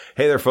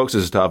Hey there, folks.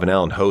 This is Top and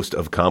Allen, host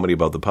of Comedy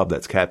About the Pub.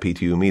 That's Cat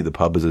P2 Me. The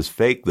pub is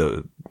fake.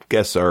 The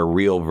guests are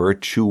real,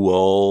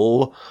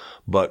 virtual,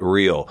 but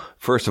real.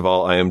 First of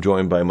all, I am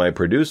joined by my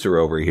producer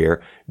over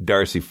here,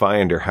 Darcy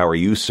Finder. How are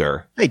you,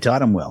 sir? Hey,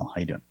 Todd. I'm well. How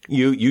you doing?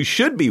 You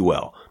should be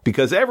well,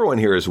 because everyone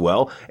here is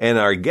well, and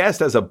our guest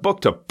has a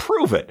book to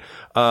prove it.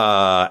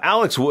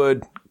 Alex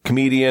Wood,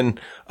 comedian,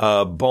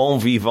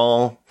 bon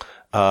vivant,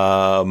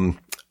 a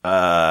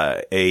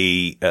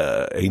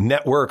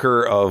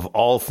networker of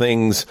all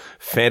things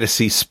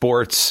fantasy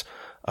sports,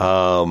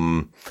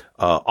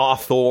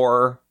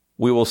 author,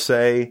 we will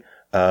say.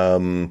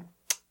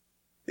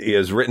 He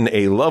has written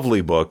a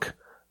lovely book,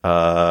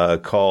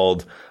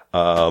 called,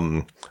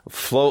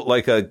 Float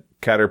Like a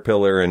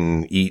Caterpillar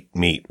and Eat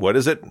Meat. What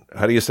is it?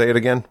 How do you say it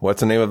again?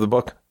 What's the name of the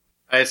book?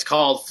 It's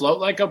called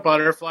Float Like a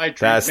Butterfly.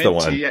 That's the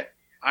one.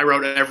 I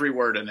wrote every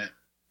word in it.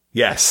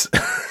 Yes.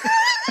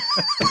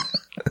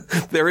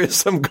 There is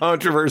some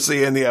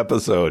controversy in the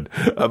episode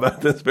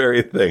about this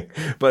very thing,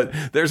 but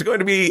there's going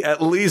to be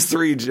at least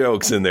 3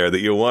 jokes in there that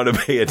you want to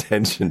pay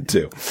attention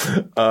to.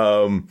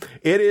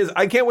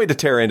 I can't wait to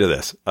tear into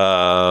this.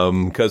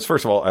 Cause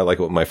first of all, I like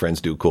when my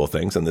friends do cool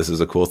things, and this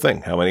is a cool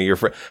thing. How many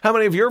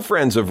of your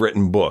friends have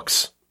written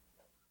books?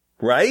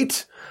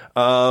 Right?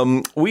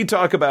 We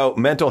talk about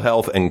mental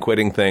health and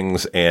quitting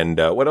things. And,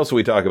 what else do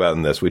we talk about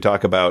in this? We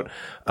talk about,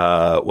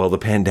 the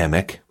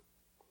pandemic.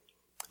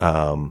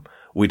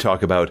 We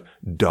talk about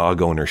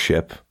dog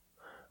ownership.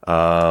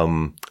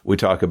 We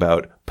talk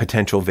about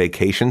potential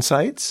vacation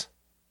sites.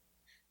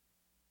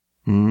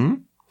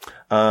 There's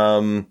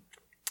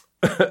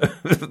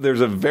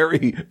a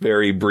very,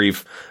 very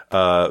brief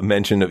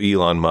mention of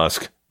Elon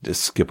Musk.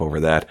 Just skip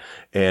over that.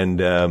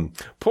 And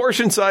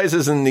portion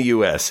sizes in the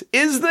U.S.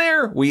 Is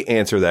there? We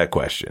answer that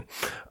question.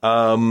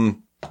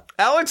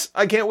 Alex,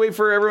 I can't wait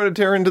for everyone to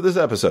tear into this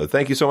episode.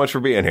 Thank you so much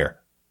for being here.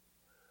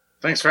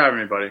 Thanks for having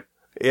me, buddy.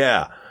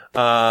 Yeah.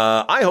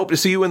 I hope to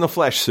see you in the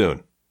flesh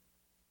soon.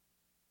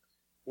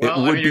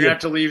 Well, you're going to have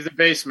to leave the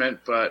basement,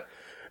 but...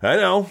 I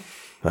know.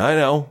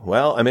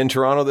 Well, I'm in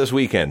Toronto this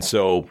weekend,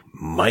 so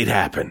might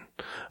happen.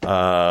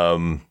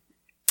 Yeah,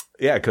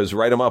 because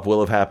Write 'em Up will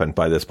have happened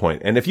by this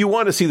point. And if you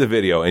want to see the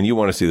video, and you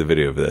want to see the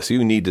video of this,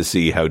 you need to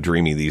see how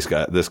dreamy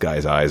this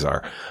guy's eyes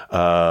are.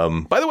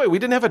 By the way, we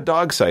didn't have a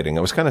dog sighting.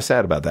 I was kind of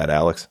sad about that,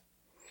 Alex.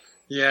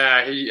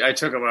 Yeah, I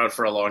took him out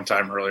for a long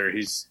time earlier.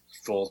 He's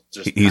full.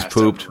 He's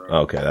pooped.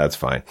 Okay, that's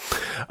fine.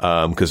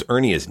 Because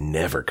Ernie is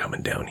never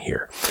coming down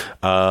here.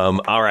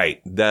 All right.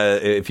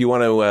 If you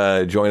want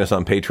to join us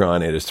on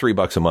Patreon, it is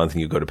 $3 a month, and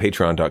you go to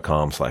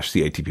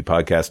patreon.com/CATP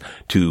podcast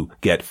to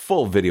get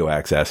full video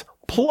access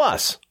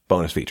plus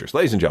bonus features.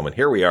 Ladies and gentlemen,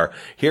 here we are.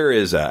 Here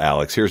is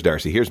Alex. Here's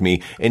Darcy. Here's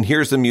me. And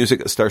here's the music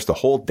that starts the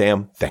whole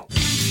damn thing.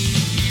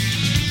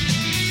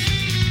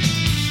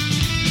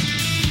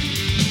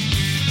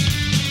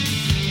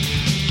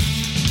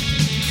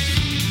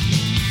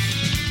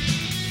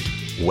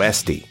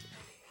 Westie.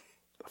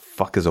 The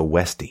fuck is a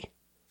Westie?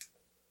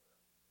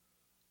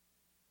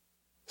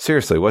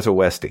 Seriously, what's a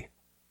Westie?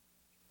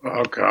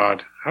 Oh,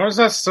 God. How is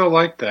that still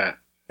like that?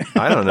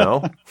 I don't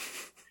know.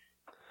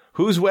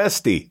 Who's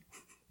Westie?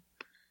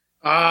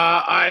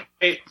 I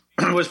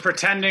was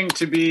pretending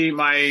to be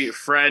my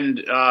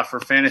friend for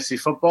fantasy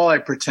football. I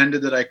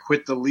pretended that I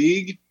quit the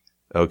league.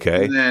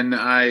 Okay. And then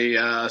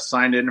I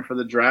signed in for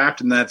the draft,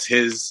 and that's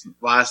his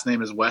last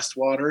name is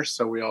Westwater,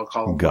 so we all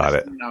call him Got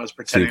Weston, it. and I was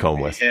pretending to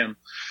be him.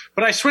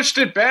 But I switched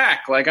it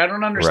back. Like, I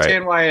don't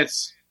understand why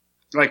it's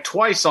like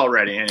twice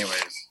already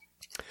anyways.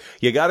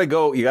 You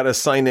gotta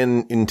sign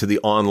into the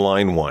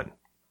online one.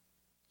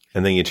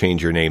 And then you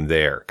change your name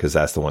there, because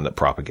that's the one that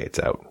propagates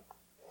out.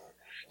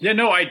 Yeah,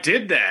 no, I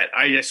did that.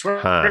 I swear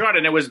to God,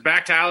 and it was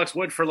back to Alex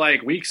Wood for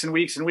like weeks and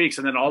weeks and weeks,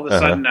 and then all of a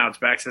sudden now it's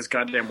back to this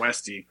goddamn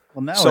Westie.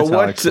 Well, now it's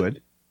Alex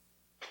Wood.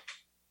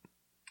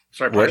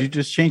 Sorry, you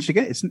just changed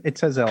again? It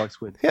says Alex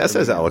Wood. Yeah, it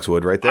says Alex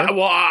Wood right there.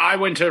 I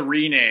went to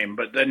rename,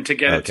 but then to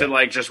get it to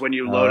like just when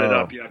you load it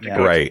up, you have to go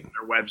to their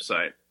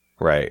website.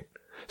 Right.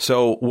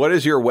 So what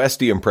does your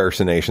Westie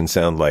impersonation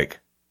sound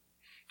like?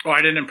 Oh,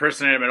 I didn't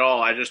impersonate him at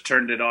all. I just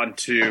turned it on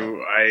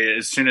to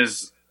as soon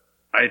as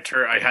I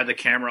had the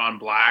camera on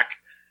black,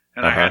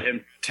 and I had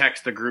him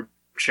text the group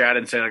chat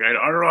and say like, I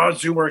don't know how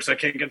Zoom works. I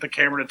can't get the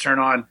camera to turn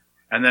on.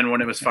 And then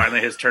when it was finally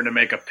his turn to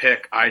make a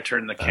pick, I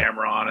turned the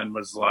camera on and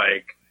was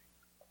like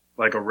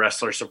a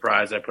wrestler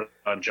surprise. I put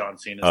on John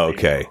Cena's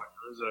okay. It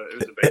was a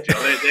big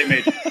deal.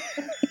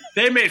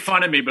 They made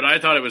fun of me, but I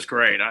thought it was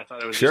great. I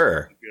thought it was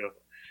sure.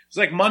 It's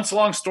like months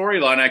long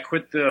storyline. I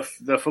quit the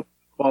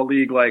football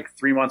league like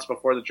 3 months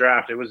before the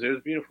draft. It was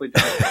beautifully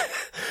done.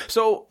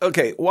 So,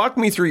 okay, walk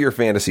me through your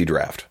fantasy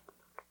draft.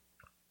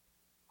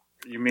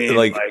 You mean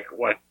like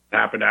what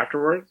happened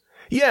afterwards?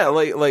 Yeah,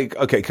 like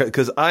okay,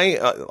 because I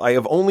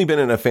have only been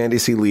in a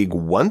fantasy league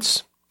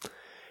once,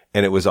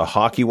 and it was a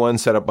hockey one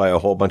set up by a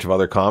whole bunch of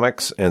other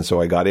comics, and so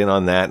I got in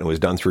on that, and it was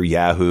done through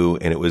Yahoo,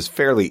 and it was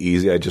fairly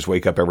easy. I just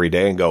wake up every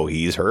day and go,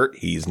 he's hurt,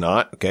 he's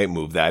not. Okay,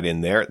 move that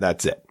in there.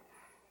 That's it.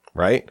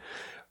 Right?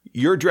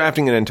 You're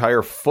drafting an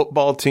entire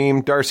football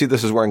team. Darcy,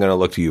 this is where I'm going to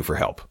look to you for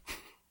help.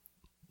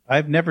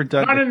 I've never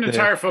done not an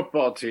entire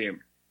football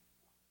team.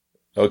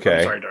 Okay.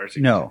 I'm sorry, Darcy.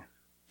 No,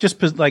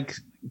 just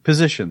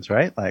positions,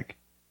 right? Like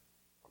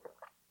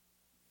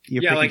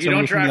you're picking like you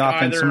don't somebody from the draft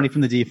offense, either. somebody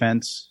from the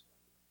defense.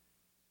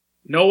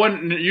 No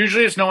one.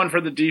 Usually, it's no one for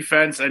the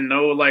defense and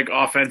no like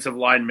offensive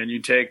linemen.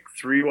 You take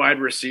 3 wide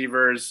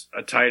receivers,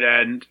 a tight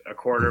end, a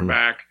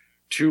quarterback,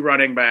 2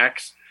 running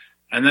backs,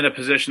 and then a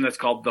position that's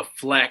called the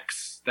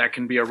flex. That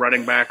can be a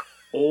running back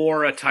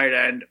or a tight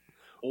end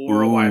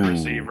or a wide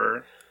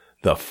receiver.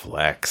 The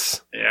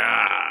flex.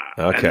 Yeah.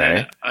 Okay. And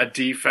then a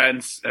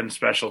defense and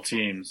special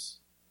teams.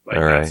 Like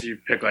all right. You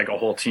pick like a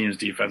whole team's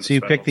defense. So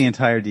you pick the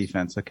entire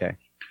defense. Okay.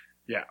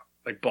 Yeah.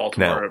 Like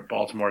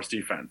Baltimore's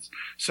defense.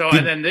 So,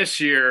 and then this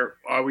year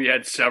we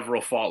had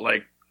several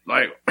like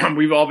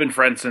we've all been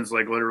friends since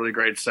like literally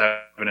grade 7.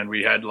 And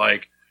we had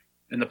like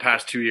in the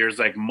past 2 years,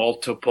 like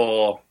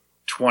multiple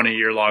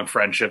 20-year-long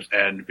friendships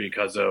end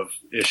because of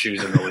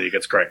issues in the league.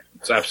 It's great.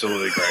 It's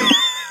absolutely great.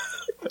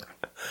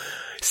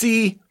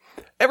 See,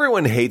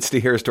 everyone hates to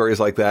hear stories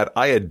like that.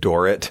 I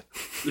adore it.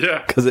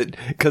 Yeah.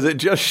 Because it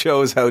just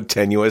shows how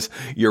tenuous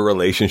your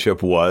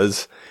relationship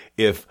was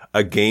if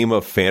a game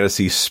of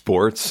fantasy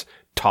sports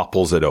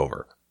topples it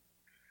over.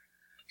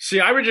 See,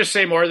 I would just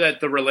say more that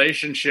the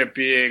relationship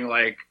being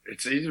like,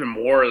 it's even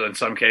more than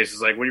some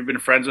cases. Like when you've been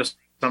friends with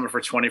someone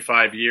for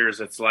 25 years,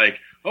 it's like,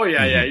 oh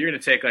yeah, you're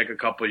going to take like a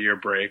couple year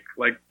break.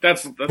 Like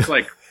that's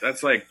like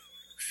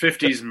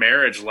 50s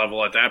marriage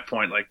level at that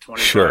point, like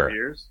 25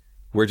 years.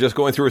 We're just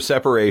going through a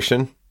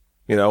separation.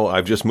 You know,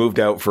 I've just moved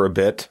out for a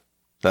bit.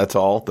 That's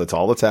all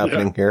that's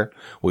happening here.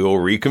 We will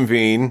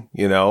reconvene,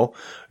 you know.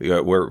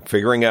 We're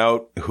figuring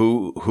out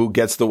who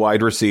gets the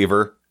wide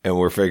receiver, and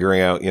we're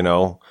figuring out, you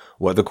know,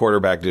 what the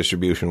quarterback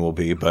distribution will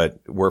be, but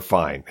we're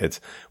fine.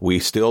 We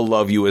still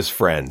love you as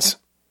friends.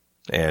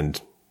 And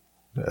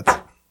that's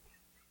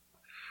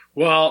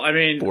well, I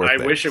mean, I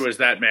wish it was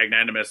that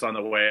magnanimous on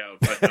the way out,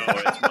 but no,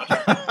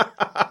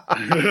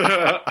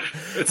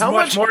 it's much it's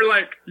much more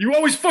like, you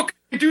always fucking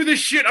do this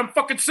shit. I'm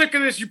fucking sick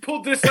of this. You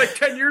pulled this like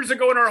 10 years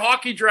ago in our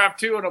hockey draft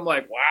too. And I'm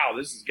like, wow,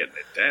 this is getting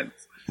intense.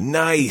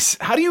 Nice.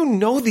 How do you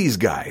know these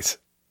guys?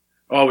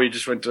 Oh, we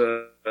just went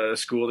to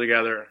school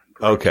together.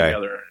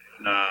 Together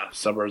in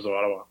suburbs of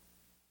Ottawa.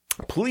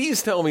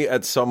 Please tell me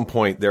at some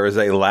point there is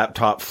a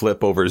laptop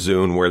flip over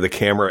Zoom where the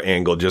camera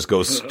angle just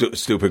goes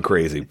stupid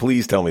crazy.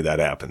 Please tell me that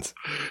happens.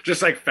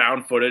 Just like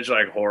found footage,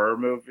 like horror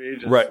movie.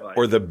 Just right. Like...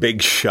 Or The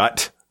Big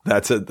Shut.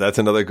 That's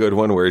another good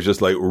one where it's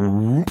just like,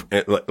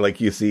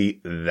 like you see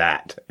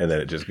that, and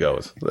then it just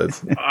goes.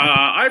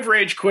 I've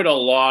rage quit a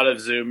lot of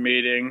Zoom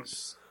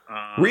meetings.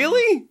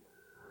 Really?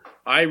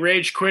 I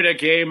rage quit a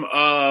game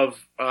of,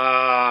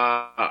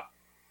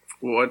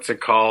 what's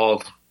it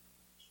called?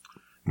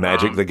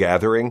 Magic the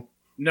Gathering?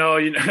 No,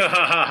 you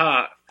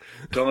know,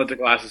 don't let the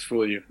glasses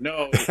fool you.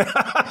 No.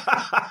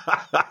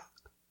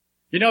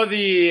 You know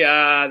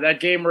that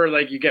game where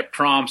like you get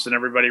prompts and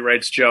everybody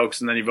writes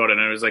jokes and then you vote, and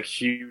it was like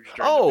huge.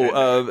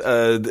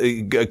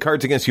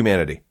 Cards Against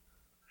Humanity.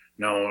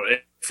 No,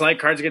 it's like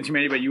Cards Against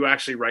Humanity, but you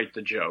actually write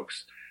the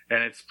jokes,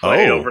 and it's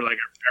played over like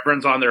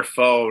everyone's on their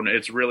phone.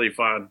 It's really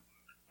fun.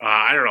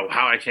 I don't know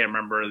how, I can't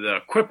remember the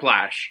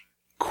Quiplash.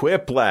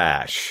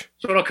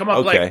 So it'll come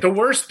up like the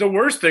worst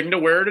thing to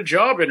wear at a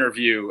job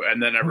interview,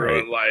 and then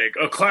everyone like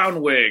a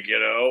clown wig, you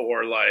know,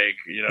 or like,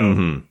 you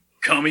know,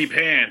 cummy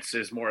pants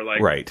is more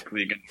like going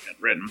to get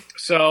written.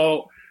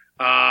 So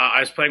I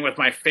was playing with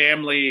my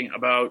family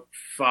about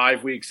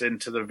 5 weeks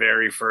into the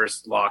very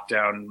first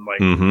lockdown,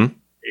 like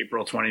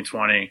April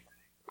 2020.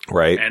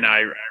 Right. And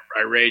I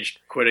rage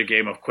quit a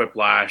game of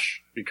Quiplash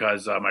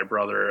because my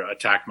brother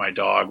attacked my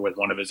dog with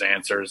one of his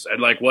answers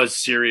and like was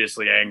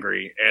seriously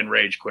angry and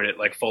rage quit it,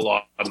 like full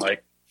on,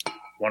 like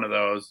one of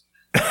those.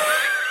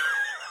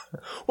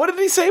 What did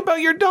he say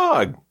about your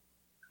dog?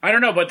 I don't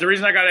know, but the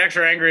reason I got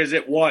extra angry is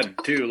it won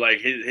too.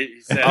 Like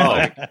he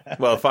said,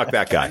 well, fuck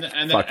that guy.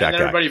 And then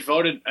everybody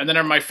voted, and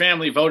then my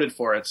family voted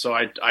for it. So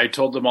I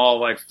told them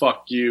all like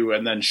 "fuck you,"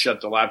 and then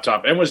shut the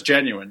laptop. And was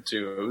genuine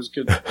too. It was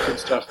good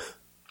stuff.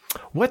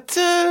 What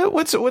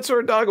sort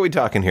of dog are we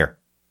talking here?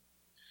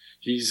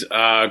 He's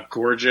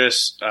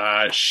gorgeous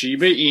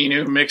Shiba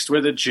Inu mixed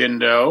with a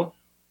Jindo.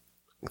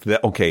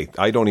 Okay,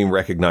 I don't even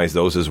recognize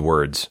those as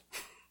words.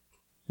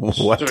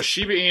 What? So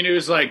Shiba Inu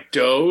is like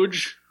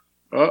Doge.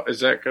 Oh, is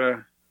that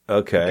gonna?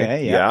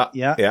 Okay. Yeah.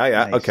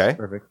 Nice. Okay.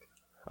 Perfect.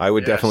 I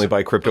would definitely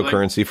buy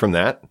cryptocurrency from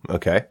that.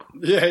 Okay.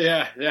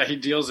 Yeah. He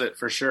deals it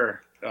for sure.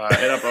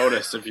 Hit up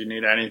Otis if you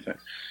need anything.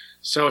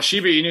 So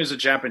Shiba Inu is a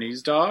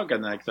Japanese dog,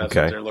 and like that's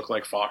what they look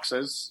like,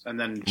 foxes. And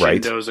then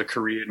Jindo's a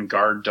Korean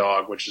guard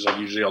dog, which is like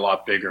usually a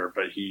lot bigger,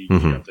 but he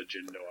got the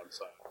Jindo on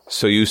side.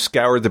 So you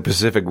scoured the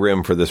Pacific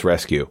Rim for this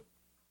rescue.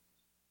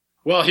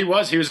 Well, he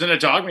was in a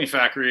dog meat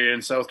factory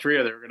in South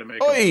Korea. They were going to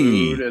make him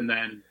food, and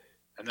then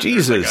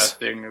Jesus, like a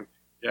thing,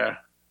 yeah.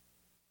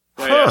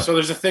 So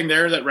there's a thing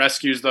there that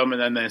rescues them,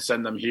 and then they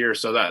send them here.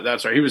 So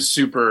that's right. He was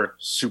super,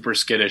 super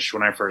skittish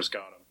when I first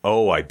got him.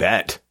 Oh, I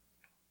bet.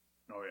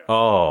 Oh yeah.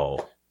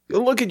 Oh,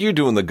 look at you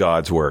doing the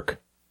God's work.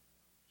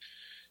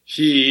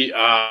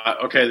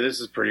 Okay, this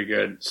is pretty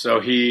good. So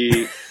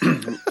he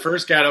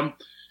first got him,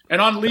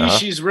 and on leash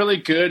he's really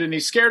good, and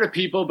he's scared of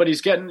people, but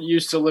he's getting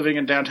used to living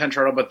in downtown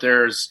Toronto. But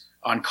there's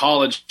on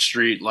College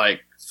Street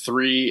like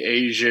 3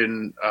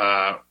 Asian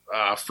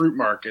fruit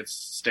markets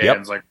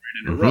stands like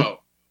right in a row.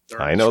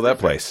 I know that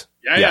place.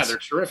 Yeah, they're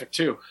terrific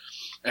too.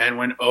 And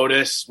when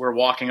we're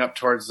walking up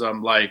towards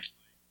them, like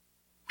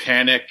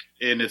panic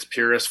in its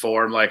purest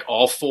form, like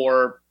all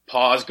 4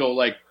 paws go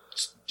like,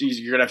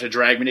 you're gonna have to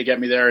drag me to get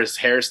me there. His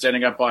hair's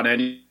standing up on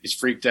end. He's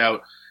freaked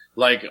out.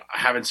 Like, I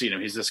haven't seen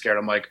him. He's this scared.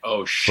 I'm like,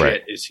 oh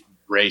shit, is he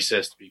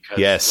racist? Because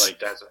like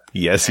that's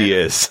he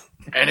is.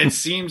 And it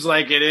seems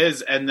like it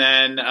is. And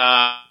then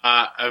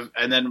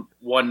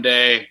one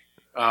day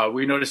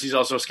we notice he's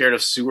also scared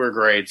of sewer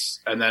grates.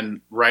 And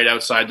then right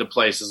outside the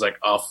place is like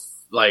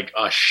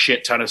a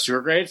shit ton of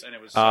sewer grates, and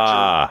it was such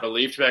a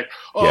relief to be like,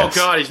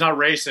 God, he's not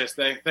racist.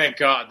 Thank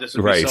God. This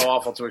would be so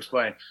awful to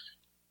explain.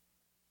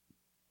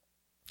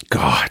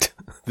 God.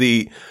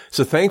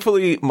 So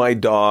thankfully my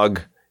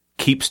dog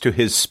keeps to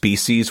his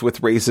species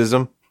with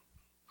racism.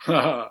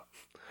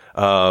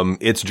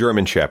 It's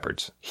German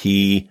Shepherds.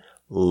 He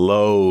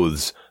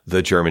loathes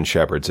the German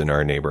Shepherds in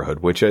our neighborhood,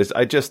 which is,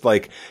 I just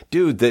like,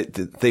 dude,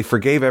 they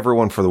forgave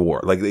everyone for the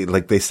war.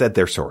 Like they said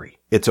they're sorry.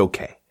 It's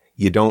okay.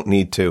 You don't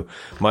need to.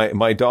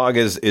 My dog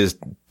is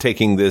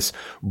taking this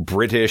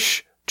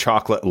British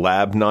chocolate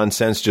lab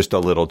nonsense just a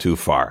little too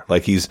far.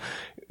 Like he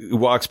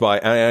walks by,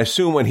 and I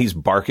assume when he's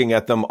barking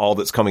at them, all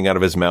that's coming out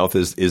of his mouth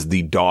is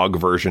the dog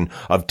version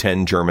of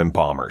 10 German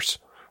bombers,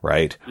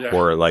 right? Yeah.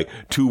 Or like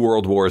 2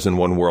 world wars and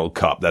 1 World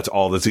Cup. That's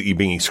all that's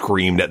being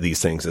screamed at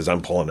these things as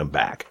I'm pulling them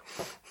back.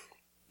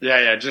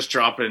 Yeah, just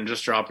dropping.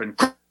 Just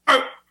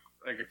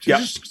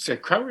say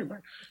crowing.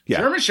 Yeah.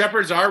 German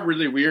Shepherds are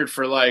really weird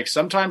for like,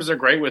 sometimes they're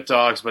great with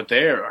dogs, but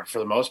they are, for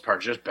the most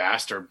part, just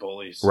bastard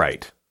bullies.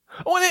 Right.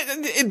 Oh,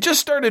 and it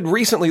just started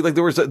recently.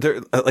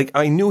 Like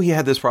I knew he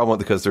had this problem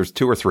because there's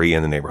 2 or 3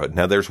 in the neighborhood.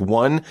 Now there's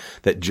one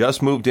that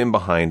just moved in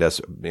behind us,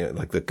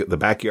 like the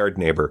backyard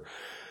neighbor,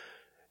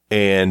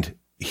 and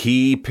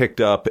he picked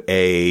up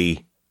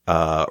a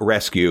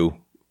rescue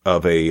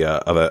of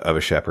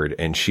a shepherd,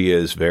 and she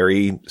is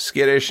very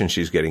skittish and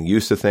she's getting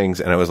used to things.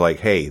 And I was like,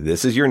 hey,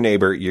 this is your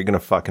neighbor. You're going to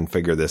fucking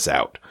figure this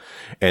out.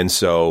 And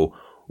so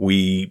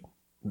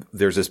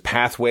there's this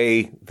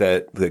pathway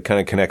that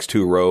kind of connects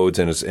 2 roads,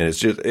 and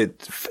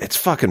it's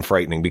fucking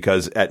frightening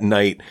because at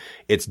night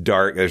it's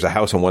dark. There's a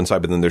house on one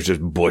side, but then there's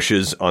just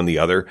bushes on the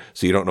other.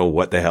 So you don't know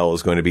what the hell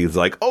is going to be. It's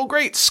like, oh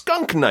great,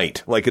 skunk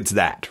night. Like it's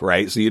that,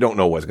 right? So you don't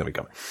know what's going to be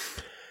coming.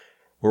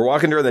 We're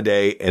walking during the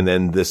day, and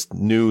then this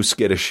new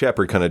skittish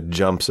shepherd kind of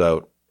jumps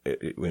out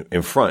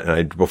in front.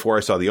 And before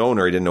I saw the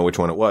owner, I didn't know which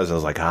one it was. I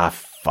was like,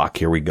 fuck,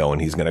 here we go.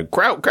 And he's going to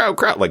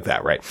crowd like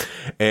that, right?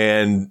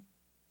 And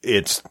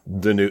it's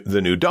the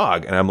new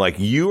dog. And I'm like,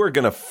 you are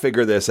going to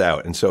figure this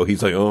out. And so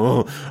he's like,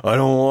 oh, I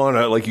don't want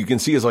to, like, you can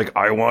see, it's like,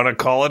 I want to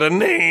call it a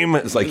name.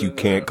 It's like, you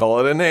can't call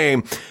it a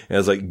name. And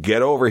it's like,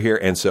 get over here.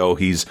 And so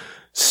he's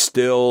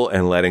still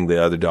and letting the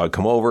other dog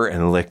come over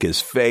and lick his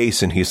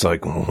face. And he's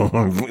like,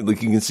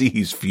 like you can see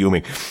he's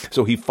fuming.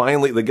 So he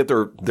finally, they get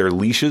their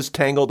leashes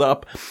tangled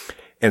up.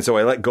 And so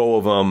I let go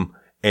of him.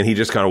 And he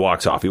just kind of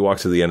walks off. He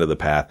walks to the end of the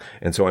path.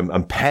 And so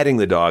I'm petting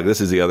the dog. This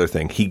is the other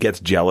thing. He gets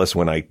jealous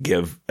when I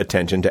give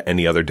attention to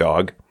any other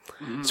dog.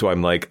 Mm-hmm. So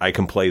I'm like, I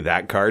can play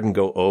that card and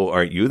go, oh,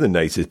 aren't you the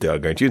nicest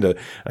dog? Aren't you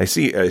I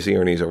see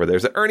Ernie's over there.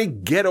 So Ernie,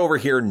 get over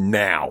here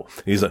now.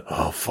 And he's like,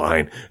 oh,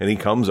 fine. And he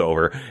comes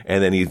over,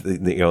 and then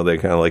they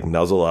kind of like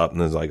nuzzle up,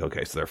 and it's like,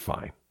 okay, so they're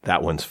fine.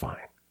 That one's fine.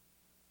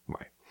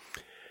 Right.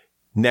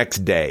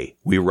 Next day,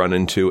 we run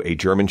into a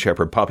German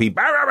Shepherd puppy.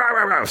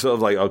 So I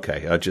was like,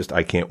 okay,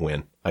 I can't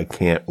win. I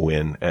can't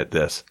win at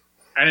this.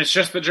 And it's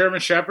just the German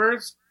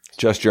Shepherds?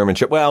 Just German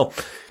Shepherd. Well,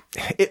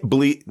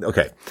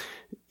 okay.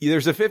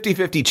 There's a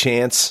 50-50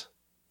 chance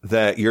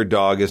that your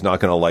dog is not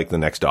going to like the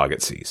next dog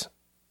it sees.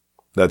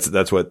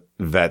 That's what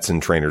vets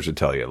and trainers would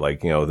tell you.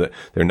 Like,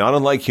 they're not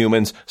unlike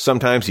humans.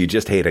 Sometimes you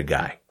just hate a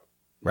guy,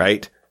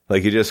 right?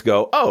 Like you just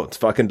go, oh, it's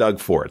fucking Doug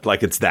Ford.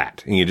 Like it's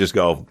that. And you just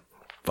go,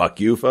 fuck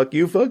you, fuck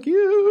you, fuck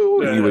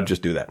you. Yeah. You would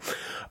just do that.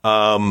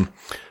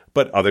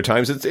 But other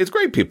times it's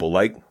great people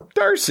like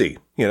Darcy.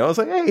 It's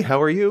like, hey,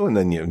 how are you? And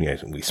then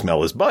we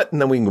smell his butt,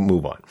 and then we can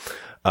move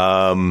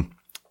on.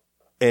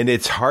 And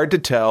it's hard to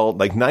tell,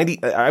 like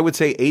I would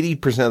say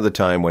 80% of the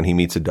time when he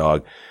meets a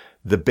dog,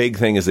 the big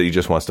thing is that he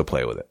just wants to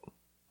play with it.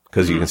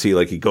 Cause you can see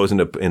like he goes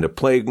into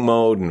play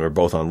mode, and we're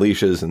both on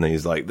leashes, and then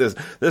he's like, this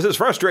is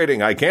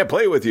frustrating. I can't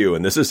play with you.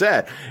 And this is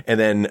sad. And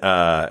then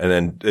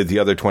the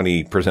other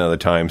 20% of the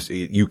times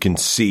you can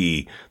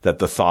see that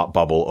the thought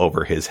bubble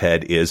over his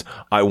head is,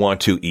 I want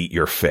to eat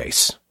your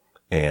face.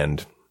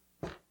 And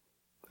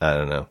I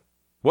don't know.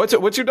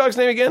 What's your dog's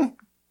name again?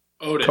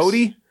 Otis.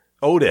 Cody?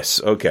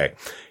 Otis. Okay.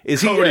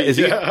 Is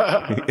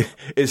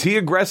he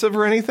aggressive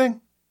or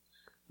anything?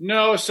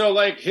 No. So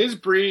like his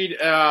breed,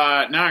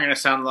 now I'm going to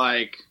sound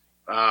like,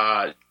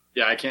 I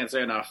can't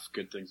say enough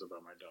good things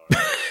about my dog.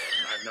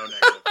 I have no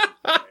negative things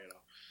to say.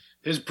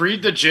 His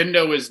breed, the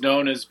Jindo, is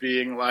known as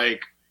being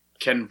like,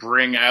 can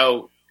bring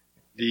out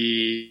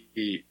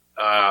the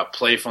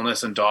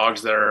playfulness in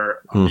dogs that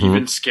are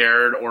even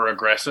scared or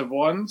aggressive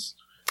ones.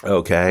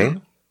 Okay.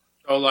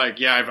 So like,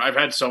 yeah, I've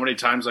had so many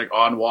times like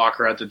on walk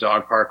or at the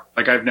dog park,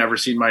 like I've never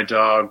seen my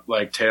dog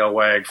like tail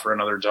wag for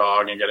another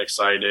dog and get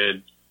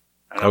excited.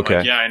 And I'm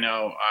like, yeah, I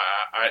know.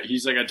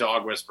 He's like a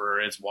dog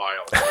whisperer. It's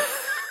wild.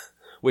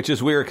 Which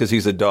is weird because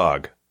he's a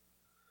dog.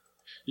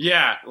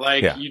 Yeah,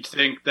 like you'd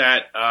think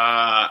that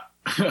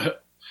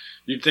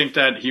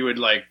he would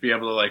like be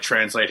able to like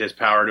translate his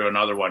power to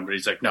another one, but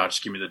he's like, no,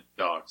 just give me the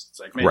dogs. It's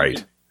like, man,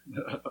 right.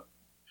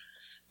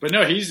 But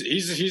no, he's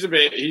a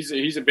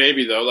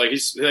baby though. Like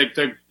he's like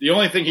the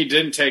only thing he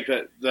didn't take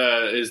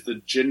is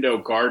the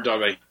Jindo guard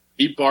dog. Like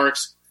he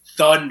barks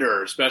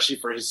thunder, especially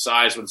for his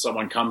size when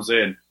someone comes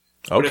in.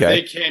 But if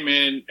they came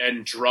in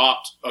and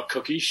dropped a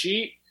cookie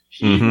sheet,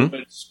 he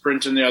would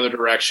sprint in the other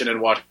direction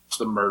and watch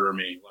them murder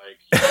me. Like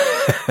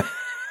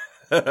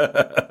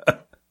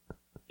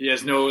he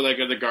has no like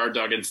of the guard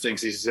dog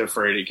instincts. He's a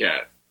fraidy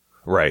cat.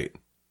 Right.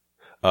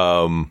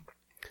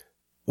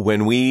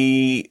 When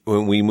we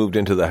moved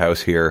into the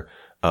house here,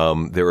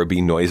 there would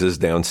be noises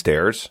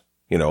downstairs,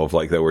 you know, of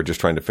like that we're just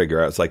trying to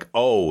figure out. It's like,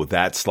 oh,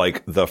 that's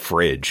like the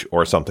fridge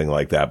or something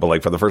like that. But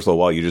like for the first little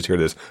while, you just hear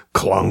this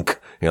clunk.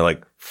 You're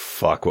like,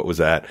 fuck, what was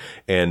that?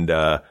 And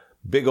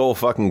big old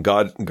fucking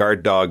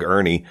guard dog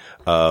Ernie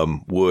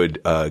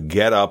would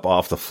get up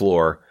off the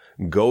floor,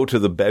 go to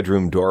the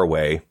bedroom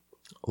doorway,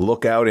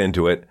 look out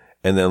into it,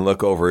 and then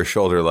look over his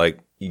shoulder like,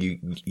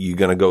 you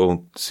gonna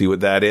go see what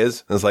that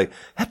is? And it's like,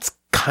 that's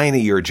kind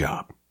of your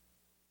job.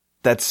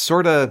 That's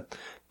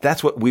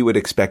what we would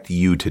expect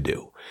you to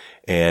do.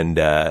 And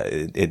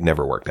it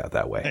never worked out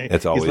that way.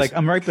 It's always he's like,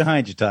 I'm right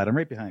behind you, Todd. I'm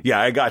right behind you. Yeah,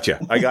 I got you,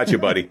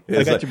 buddy.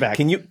 I got your back.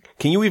 Can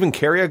you even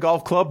carry a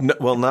golf club? No,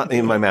 well, not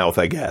in my mouth,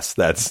 I guess.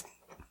 That's.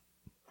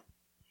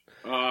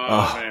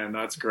 Oh man,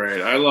 that's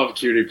great. I love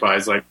cutie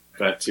pies like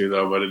that too,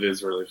 though. But it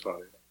is really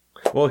funny.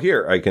 Well,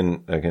 here I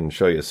can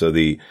show you. So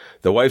the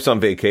wife's on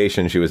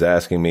vacation. She was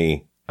asking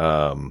me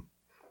how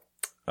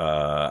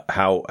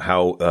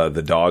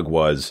the dog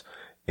was,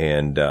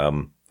 and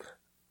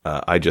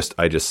I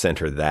just sent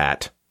her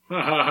that.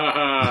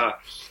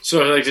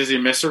 So like, does he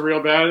miss her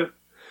real bad?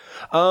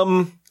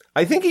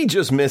 I think he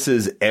just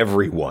misses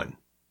everyone.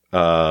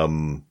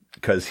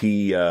 'Cause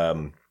he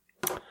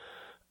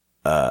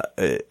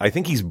I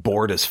think he's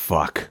bored as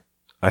fuck.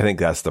 I think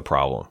that's the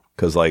problem.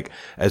 Cause like,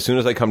 as soon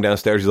as I come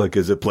downstairs, he's like,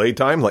 is it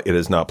playtime? Like, it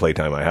is not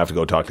playtime. I have to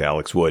go talk to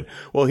Alex Wood.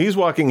 Well, he's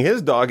walking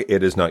his dog.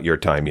 It is not your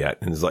time yet.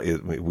 And it's like,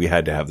 we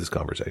had to have this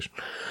conversation.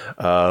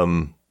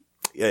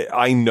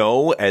 I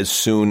know as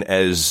soon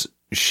as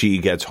she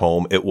gets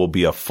home, it will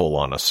be a full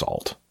on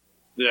assault.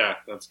 Yeah,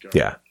 that's good.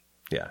 Yeah.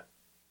 Yeah.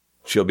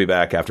 She'll be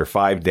back after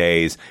 5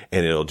 days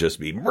and it'll just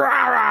be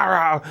rah, rah,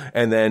 rah.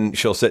 And then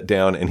she'll sit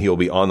down and he'll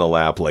be on the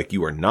lap like,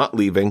 you are not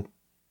leaving.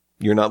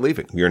 You're not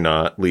leaving. You're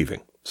not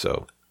leaving.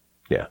 So,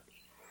 yeah.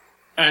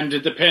 And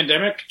did the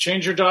pandemic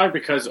change your dog?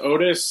 Because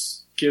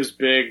Otis gives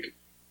big,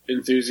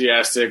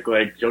 enthusiastic,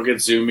 like, he'll get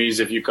zoomies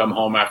if you come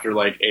home after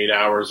like 8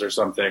 hours or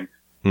something.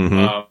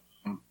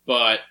 Mm-hmm.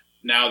 But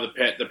now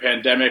the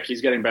pandemic,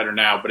 he's getting better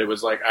now, but it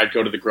was like, I'd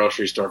go to the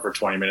grocery store for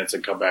 20 minutes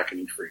and come back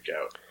and he'd freak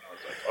out. I was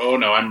like, oh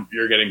no,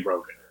 you're getting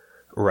broken.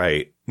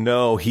 Right.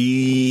 No,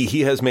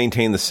 he has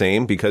maintained the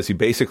same because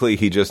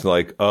he just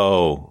like,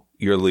 oh,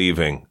 you're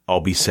leaving.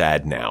 I'll be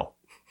sad now.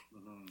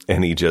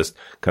 And he just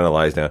kind of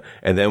lies down.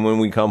 And then when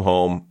we come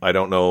home, I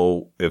don't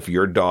know if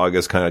your dog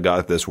has kind of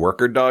got this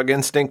worker dog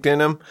instinct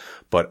in him,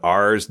 but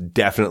ours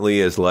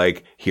definitely is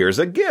like, here's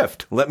a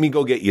gift. Let me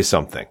go get you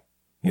something.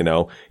 You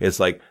know, it's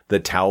like the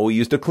towel we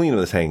used to clean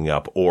was hanging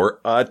up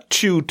or a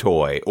chew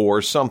toy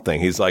or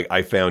something. He's like,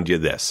 I found you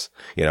this,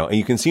 you know, and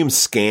you can see him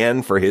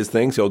scan for his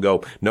things. He'll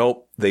go,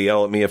 nope. They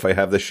yell at me if I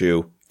have the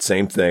shoe.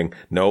 Same thing.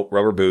 Nope.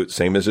 Rubber boot.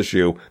 Same as a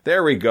shoe.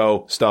 There we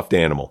go. Stuffed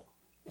animal.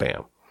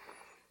 Bam.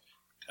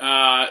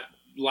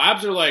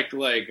 Labs are like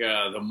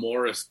the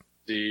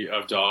Morrissey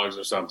of dogs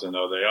or something,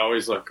 though. They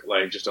always look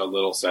like just a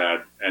little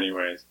sad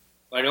anyways.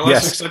 Like,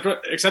 unless,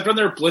 except when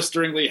they're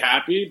blisteringly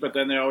happy, but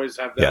then they always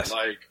have that,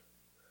 like,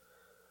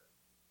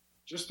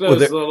 just those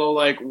little,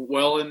 like,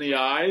 well in the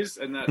eyes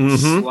and that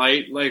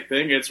slight, like,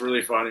 thing. It's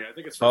really funny. I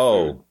think it's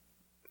for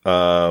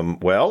food.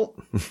 Well,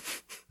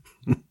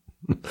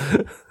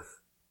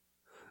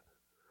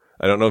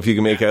 I don't know if you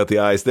can make out the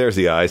eyes. There's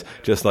the eyes.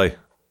 Just like,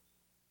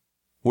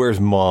 where's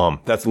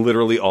mom? That's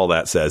literally all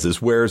that says is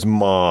where's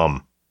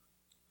mom?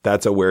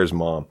 That's a where's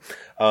mom.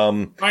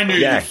 I knew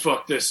you'd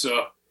fuck this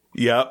up.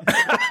 Yep.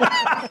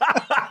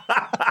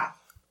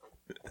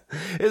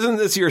 Isn't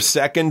this your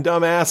second,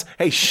 dumbass?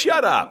 Hey,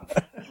 shut up.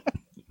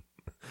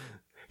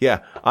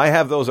 Yeah, I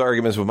have those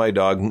arguments with my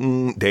dog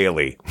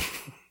daily.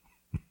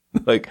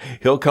 Like,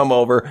 he'll come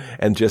over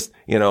and just,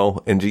 you know,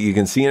 and you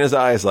can see in his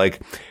eyes, like,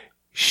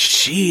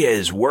 she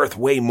is worth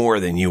way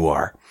more than you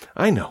are.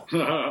 I know.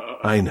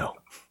 I know.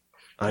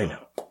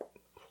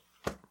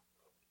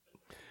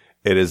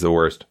 It is the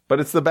worst, but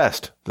it's the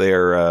best. They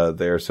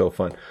are so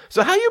fun.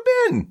 So how you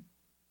been?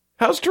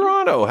 How's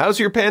Toronto?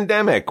 How's your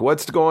pandemic?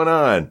 What's going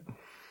on?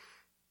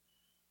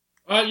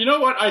 You know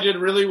what? I did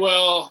really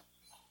well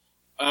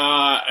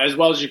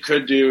as you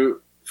could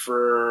do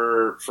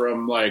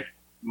from like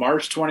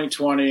March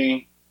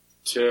 2020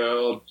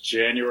 till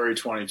January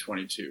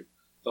 2022.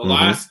 The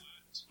last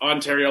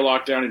Ontario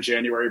lockdown in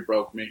January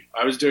broke me.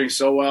 I was doing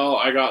so well.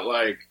 I got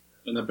like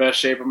in the best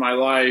shape of my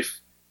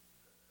life,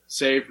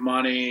 saved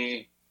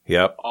money,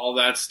 all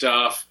that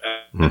stuff.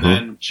 And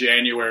then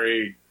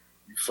January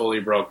fully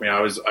broke me.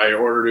 I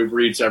ordered Uber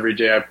Eats every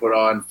day. I put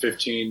on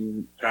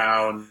 15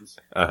 pounds.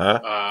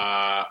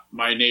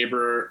 My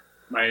neighbor,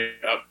 my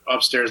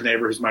upstairs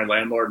neighbor, who's my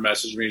landlord,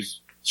 messaged me.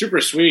 He's super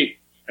sweet,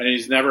 and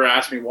he's never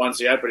asked me once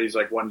yet, but he's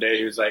like, one day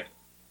he was like,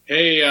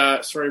 hey,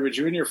 sorry, would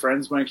you and your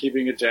friends mind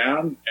keeping it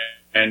down?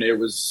 And it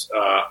was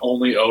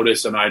only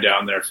Otis and I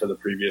down there for the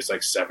previous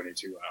like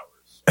 72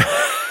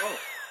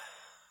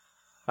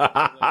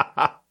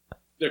 hours.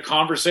 The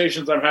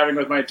conversations I'm having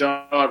with my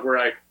dog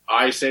where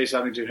I say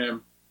something to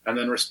him and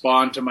then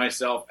respond to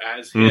myself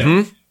as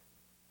him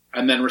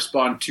and then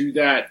respond to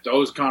that.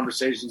 Those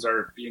conversations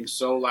are being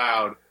so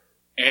loud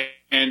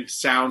and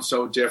sound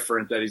so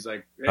different that he's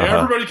like, hey,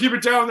 everybody keep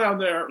it down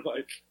there.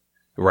 Like,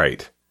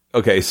 right.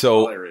 Okay.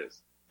 So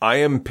I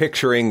am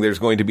picturing there's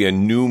going to be a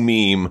new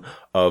meme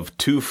of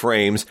 2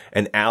 frames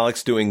and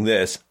Alex doing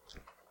this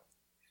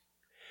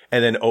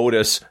and then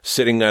Otis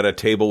sitting at a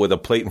table with a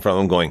plate in front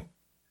of him going,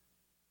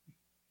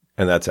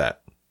 and that's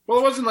that. Well,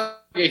 it wasn't like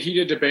a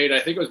heated debate. I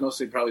think it was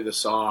mostly probably the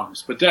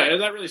songs, but that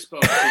really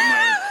spoke to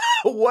my...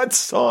 What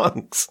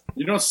songs?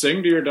 You don't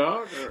sing to your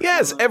dog?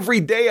 Yes, every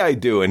day I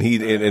do, and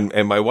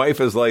and my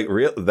wife is like,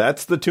 "Real?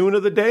 That's the tune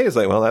of the day." It's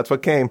like, well, that's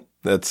what came.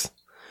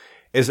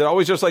 Is it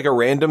always just like a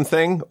random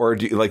thing, or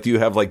do you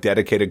have like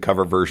dedicated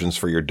cover versions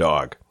for your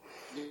dog?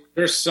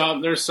 There's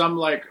some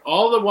like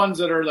all the ones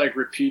that are like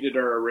repeated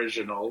are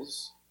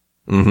originals.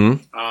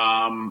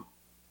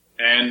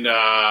 And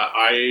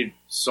I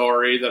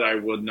sorry that I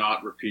would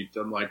not repeat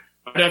them. Like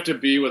I'd have to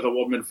be with a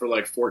woman for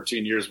like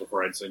 14 years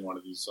before I'd sing one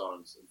of these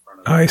songs in front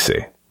of her. I see.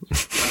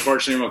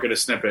 Unfortunately, we won't get a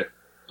snippet.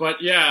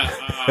 But yeah,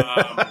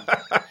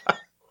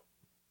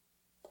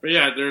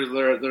 there's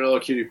little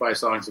cutie pie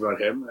songs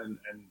about him and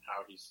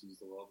how he sees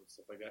the world and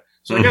stuff like that.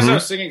 So I guess I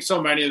was singing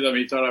so many of them,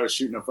 he thought I was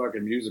shooting a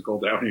fucking musical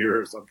down here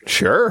or something.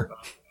 Sure.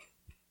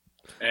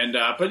 And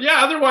but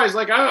yeah, otherwise,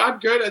 like I'm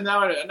good, and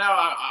now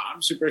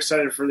I'm super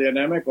excited for the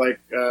endemic. Like,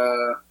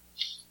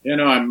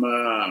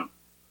 I'm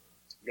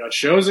got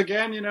shows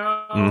again.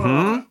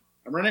 I'm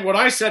running. What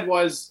I said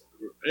was,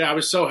 I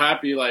was so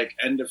happy. Like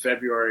end of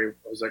February,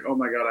 I was like, oh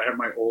my god, I have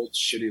my old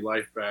shitty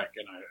life back,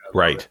 and I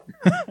right.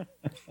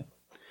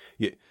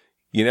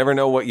 You never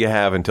know what you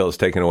have until it's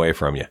taken away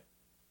from you.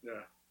 Yeah.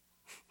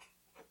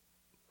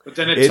 But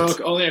then it took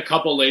only a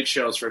couple late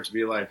shows for it to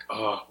be like,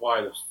 oh,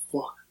 why the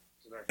fuck?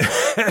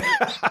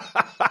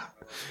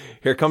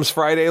 Here comes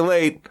Friday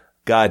late.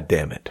 God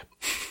damn it.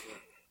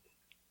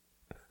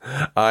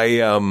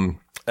 I'm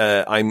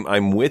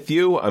with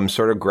you. I'm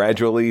sort of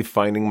gradually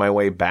finding my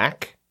way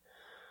back.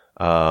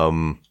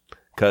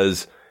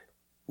 'Cause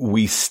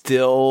we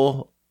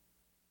still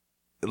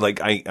like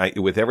I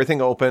with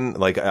everything open,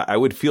 like I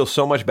would feel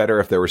so much better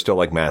if there were still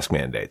like mask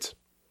mandates.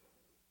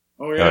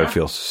 Oh yeah. I would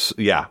feel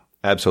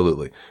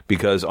absolutely,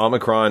 because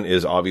Omicron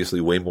is obviously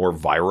way more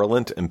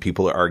virulent and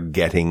people are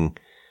getting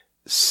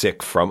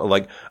sick from,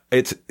 like,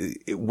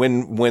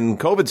 when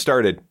COVID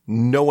started,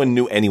 no one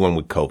knew anyone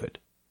with COVID,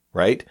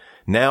 right?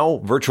 Now,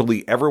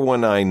 virtually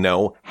everyone I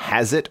know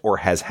has it or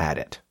has had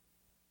it.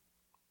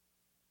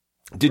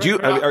 Did you,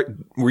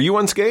 were you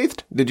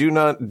unscathed? Did you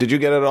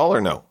get it all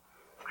or no?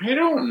 I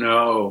don't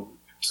know.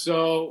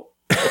 So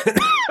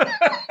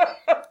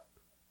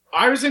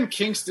I was in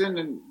Kingston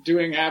and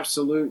doing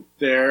Absolute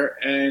there,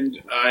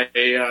 and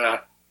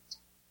I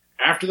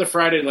after the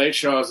Friday late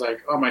show, I was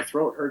like, oh, my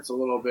throat hurts a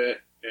little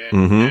bit,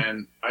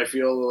 and I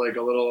feel like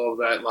a little of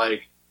that,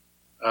 like,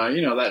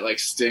 that like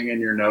sting in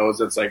your nose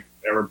that's like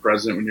ever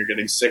present when you're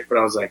getting sick. But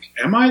I was like,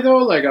 am I though?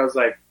 Like, I was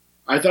like,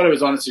 I thought it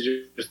was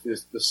honestly just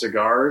the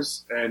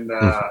cigars, and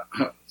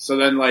so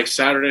then like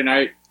Saturday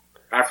night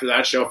after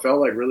that show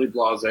felt like really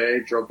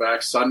blasé. Drove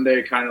back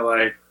Sunday, kind of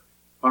like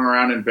hung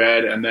around in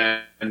bed, and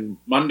then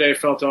Monday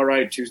felt all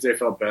right. Tuesday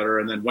felt better,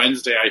 and then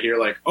Wednesday I hear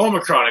like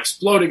Omicron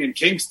exploding in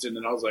Kingston,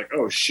 and I was like,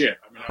 oh shit!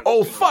 I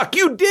mean, fuck,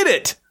 you did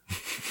it!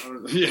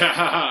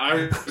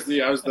 I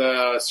was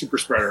the super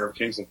spreader of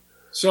Kingston.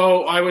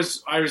 So I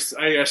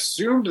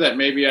assumed that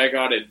maybe I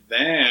got it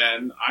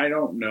then. I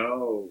don't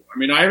know. I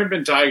mean, I haven't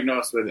been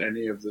diagnosed with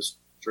any of the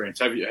strains.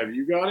 Have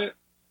you got it?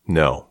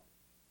 No.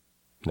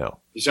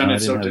 You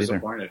sounded so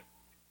disappointed.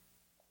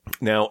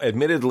 Now,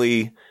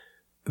 admittedly,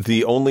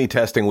 the only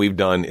testing we've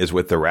done is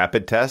with the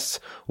rapid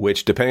tests,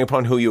 which, depending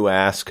upon who you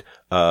ask,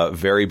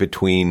 vary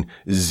between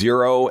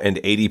 0 and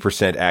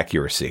 80%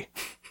 accuracy.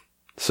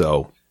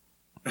 So.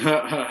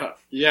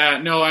 Yeah,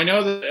 no, I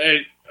know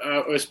that,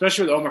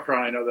 especially with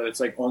Omicron, I know that it's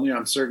like only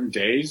on certain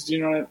days. Do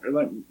you know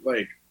what?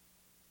 Like,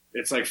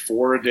 it's like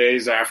 4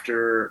 days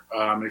after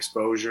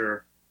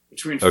exposure.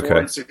 Between 4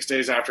 and 6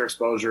 days after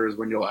exposure is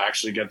when you'll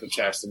actually get the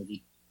test. And if you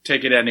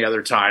take it any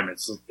other time,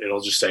 it'll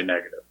just say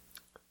negative.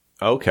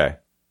 Okay.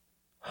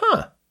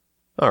 Huh.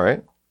 All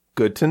right.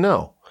 Good to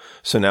know.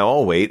 So now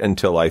I'll wait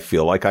until I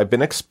feel like I've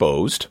been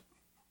exposed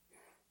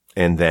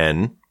and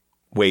then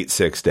wait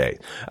 6 days.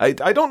 I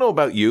don't know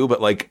about you,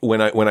 but like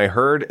when I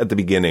heard at the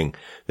beginning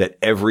that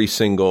every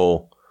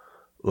single,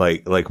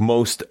 like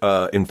most,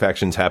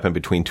 infections happen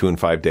between 2 and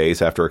 5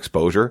 days after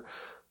exposure,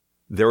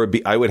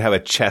 I would have a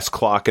chess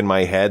clock in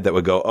my head that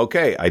would go,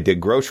 okay, I did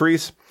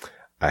groceries.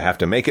 I have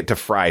to make it to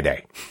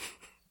Friday.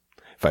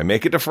 If I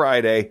make it to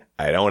Friday,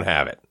 I don't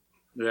have it.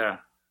 Yeah.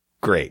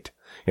 Great.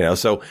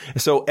 So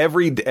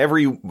every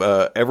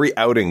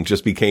outing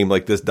just became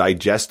like this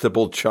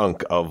digestible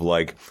chunk of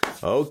like,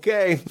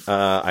 okay,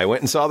 I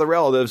went and saw the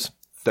relatives.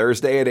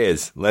 Thursday it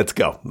is. Let's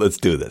go. Let's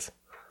do this.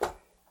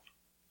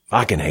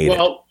 Fucking hate it.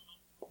 Well,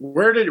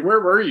 where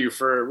were you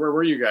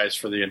guys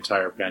for the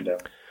entire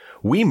pandemic?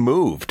 We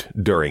moved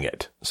during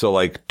it. So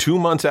like 2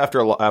 months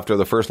after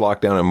the first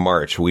lockdown in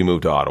March, we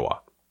moved to Ottawa.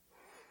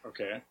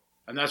 Okay.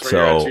 And that's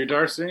where you're at too,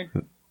 Darcy?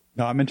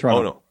 No, I'm in Toronto.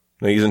 Oh, no.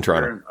 No, he's in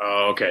Toronto.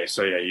 Okay.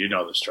 So, yeah, you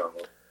know the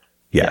struggle.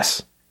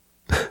 Yes.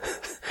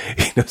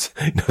 He knows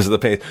the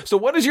pain. So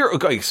what is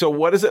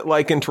what is it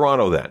like in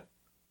Toronto then?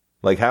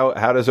 Like how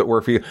does it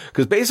work for you?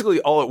 Because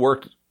basically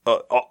all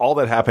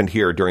that happened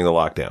here during the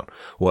lockdown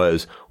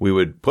was we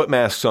would put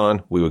masks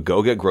on, we would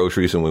go get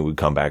groceries, and we would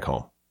come back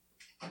home.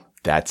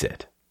 That's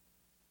it.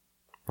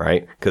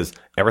 Right? Because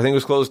everything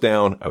was closed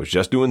down. I was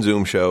just doing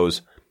Zoom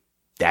shows.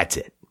 That's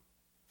it.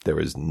 There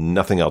was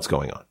nothing else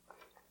going on.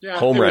 Yeah,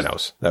 home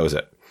renos. That was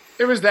it.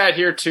 It was that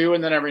here too,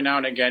 and then every now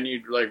and again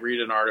you'd like read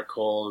an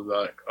article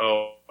like,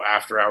 "Oh,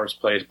 after hours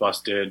place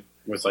busted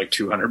with like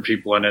 200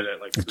 people in it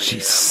at like 3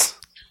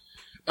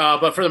 a.m."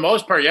 But for the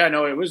most part, yeah,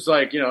 no, it was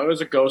like it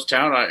was a ghost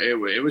town.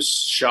 It was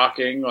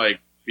shocking, like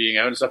being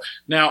out and stuff.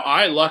 Now,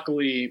 I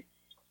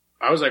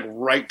was like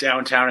right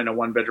downtown in a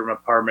 1-bedroom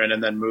apartment,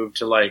 and then moved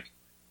to like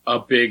a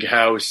big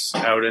house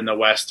out in the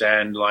West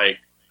End like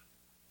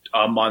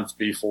a month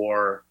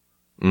before.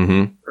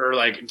 Mm-hmm. Or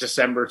like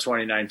December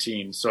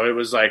 2019. So it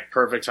was like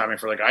perfect timing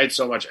for like, I had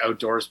so much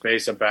outdoor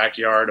space, a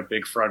backyard, a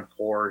big front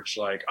porch.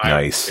 Like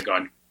I would have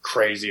gone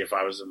crazy if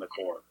I was in the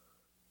core.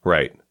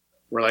 Right.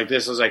 Where like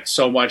this was like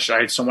so much, I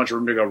had so much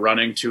room to go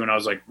running to, and I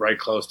was like right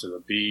close to the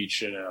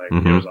beach, and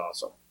like it was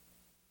awesome.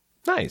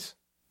 Nice.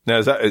 Now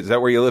is that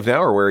where you live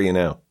now, or where are you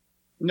now?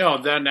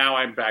 No, then now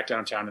I'm back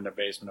downtown in a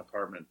basement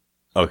apartment.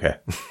 Okay.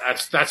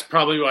 That's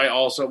probably why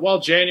also,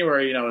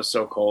 January, is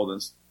so cold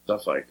and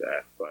stuff like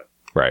that, but.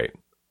 Right.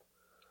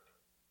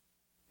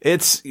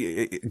 It's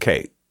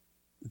okay.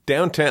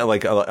 Downtown,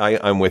 like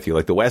I'm with you.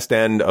 Like the West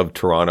End of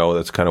Toronto,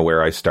 that's kind of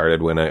where I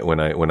started when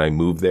I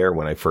moved there,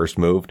 when I first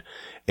moved,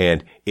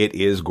 and it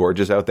is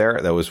gorgeous out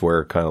there. That was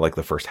where kind of like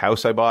the first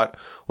house I bought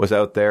was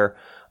out there.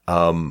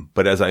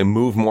 But as I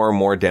moved more and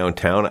more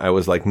downtown, I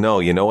was like, no,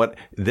 you know what?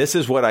 This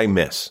is what I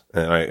miss,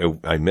 and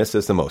I miss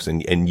this the most.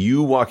 And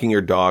you walking your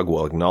dog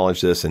will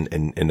acknowledge this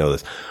and know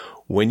this.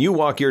 When you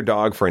walk your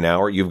dog for an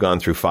hour, you've gone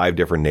through 5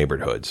 different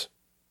neighborhoods.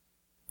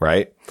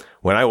 Right?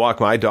 When I walk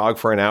my dog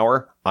for an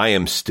hour, I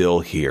am still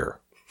here.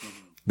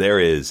 There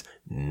is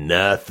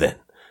nothing.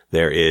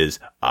 There is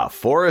a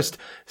forest,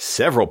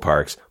 several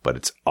parks, but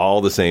it's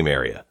all the same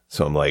area.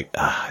 So I'm like,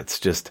 it's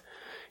just,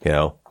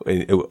 maybe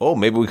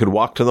we could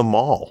walk to the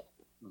mall.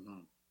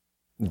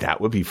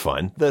 That would be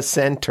fun. The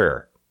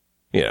center,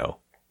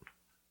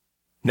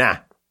 Nah,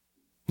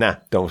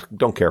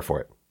 don't care for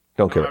it.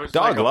 Don't care.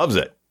 Dog loves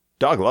it.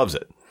 Dog loves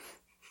it.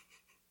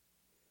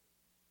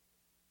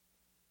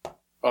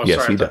 Oh,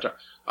 yes, sorry. he does.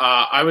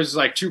 I was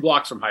like 2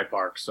 blocks from High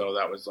Park, so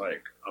that was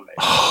like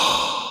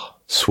amazing.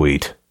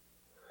 Sweet.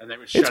 And they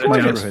would shut it down.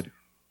 Neighborhood.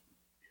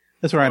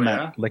 That's where I'm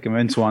at. Like I'm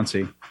in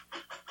Swansea.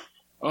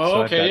 Oh,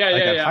 so okay.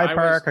 I got High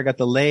Park. I got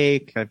the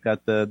lake. I've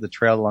got the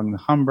trail along the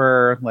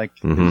Humber. Like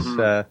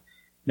there's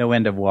no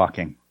end of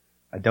walking.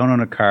 I don't own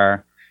a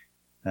car.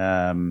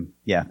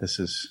 This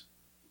is.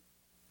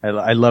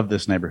 I love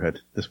this neighborhood.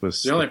 This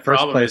was the only first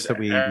problem place is that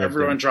we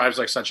everyone drives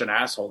like such an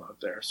asshole out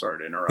there. Sorry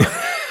to interrupt.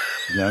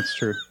 Yeah, that's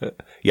true.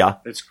 Yeah.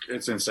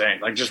 It's insane.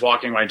 Like just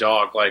walking my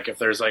dog, like if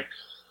there's like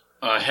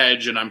a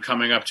hedge and I'm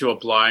coming up to a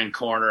blind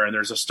corner and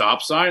there's a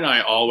stop sign,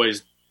 I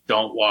always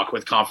don't walk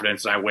with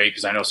confidence and I wait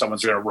because I know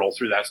someone's going to roll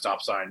through that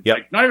stop sign. Yep.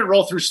 Like not even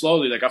roll through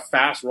slowly, like a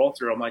fast roll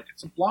through. I'm like,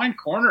 it's a blind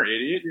corner,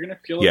 idiot. You're going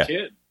to kill a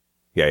kid.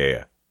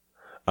 Yeah.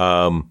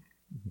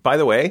 By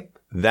the way,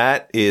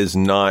 that is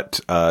not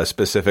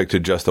specific to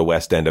just the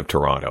West End of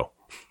Toronto.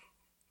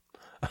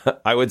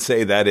 I would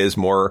say that is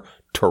more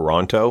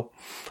Toronto.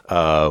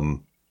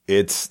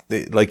 It's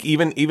like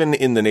even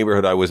in the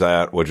neighborhood I was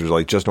at, which was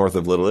like just north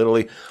of Little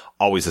Italy,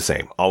 always the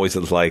same. Always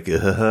it's like,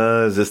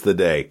 is this the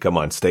day? Come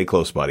on, stay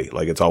close, buddy.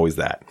 Like it's always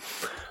that.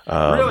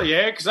 Really?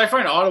 Yeah, because I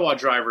find Ottawa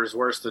drivers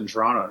worse than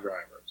Toronto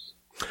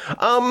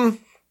drivers.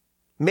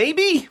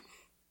 Maybe.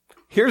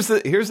 Here's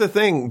the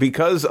thing.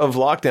 Because of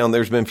lockdown,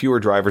 there's been fewer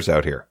drivers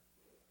out here.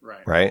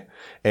 Right.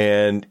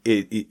 And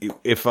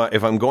if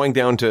I'm going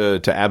down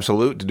to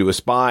Absolute to do a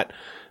spot,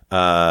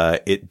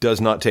 it does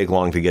not take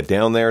long to get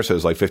down there. So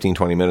it's like 15,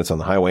 20 minutes on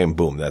the highway and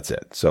boom, that's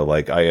it. So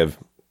like I have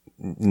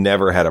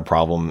never had a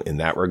problem in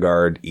that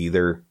regard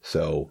either.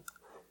 So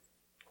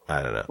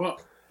I don't know. Well,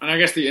 and I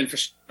guess the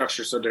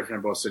infrastructure is so different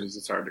in both cities,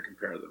 it's hard to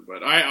compare them.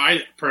 But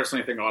I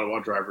personally think Ottawa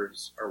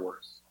drivers are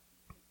worse.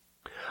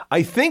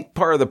 I think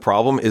part of the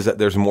problem is that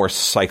there's more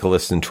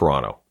cyclists in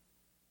Toronto.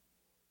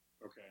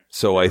 Okay.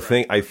 So I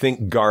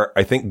think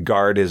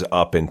guard is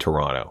up in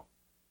Toronto.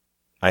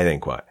 I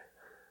think what?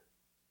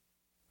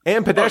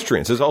 And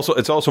pedestrians. It's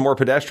also more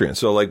pedestrians.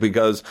 So like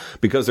because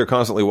they're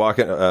constantly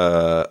walking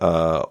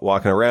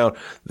around,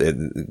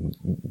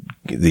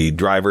 the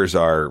drivers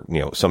are,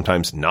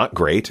 sometimes not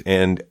great.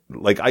 And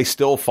like I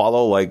still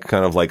follow like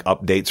kind of like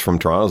updates from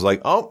Toronto. It's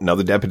like, oh,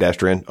 another dead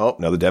pedestrian. Oh,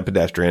 another dead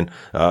pedestrian.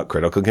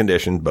 Critical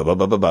condition. Blah blah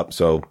blah blah blah.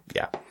 So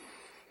yeah.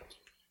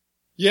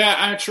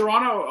 Yeah,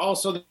 Toronto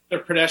also, their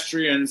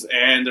pedestrians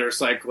and their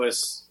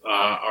cyclists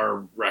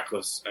are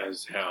reckless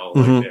as hell.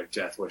 Mm-hmm. Like they have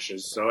death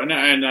wishes. So,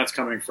 and that's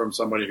coming from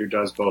somebody who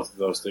does both of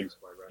those things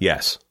quite right.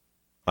 Yes,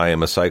 I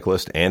am a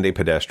cyclist and a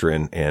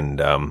pedestrian, and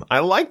I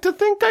like to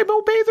think I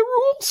obey the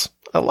rules.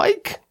 I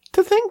like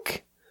to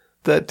think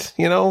that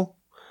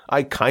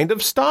I kind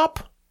of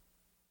stop.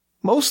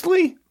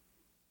 Mostly,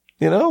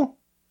 Yeah.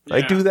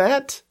 I do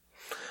that.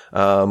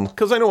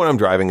 Cause I know when I'm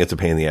driving, it's a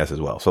pain in the ass as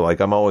well. So like,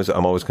 I'm always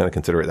kind of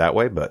considerate that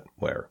way, but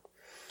whatever.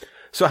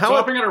 So how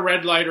stopping at a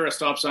red light or a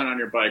stop sign on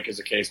your bike is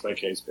a case by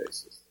case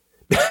basis.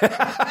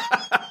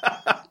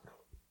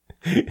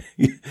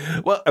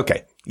 Well,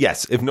 okay.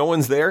 Yes. If no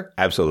one's there,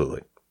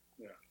 absolutely.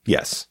 Yeah.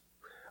 Yes.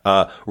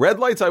 Red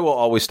lights I will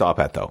always stop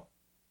at though.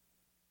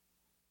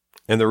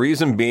 And the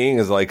reason being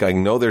is like, I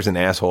know there's an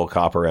asshole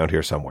cop around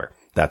here somewhere.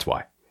 That's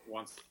why.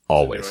 Once.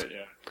 Always. Do it, yeah.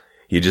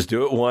 You just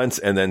do it once,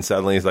 and then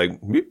suddenly it's like,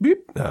 beep, beep.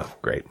 Oh,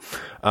 great.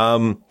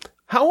 How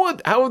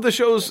are the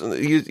shows?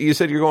 You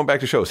said you're going back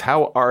to shows.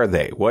 How are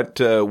they? What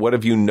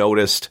have you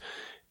noticed?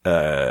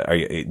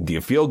 Do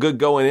you feel good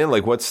going in?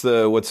 Like, what's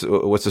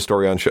the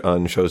story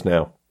on shows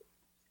now?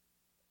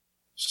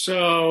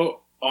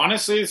 So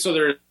honestly,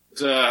 there's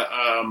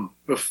a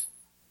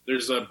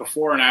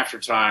before and after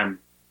time,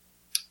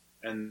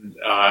 and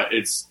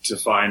it's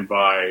defined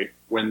by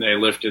when they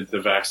lifted the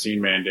vaccine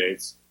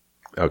mandates.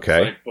 Okay.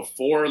 So like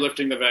before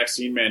lifting the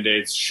vaccine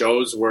mandates,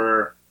 shows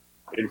were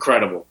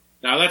incredible.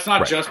 Now that's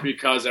not just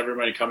because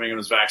everybody coming in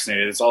was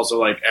vaccinated. It's also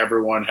like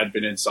everyone had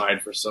been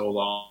inside for so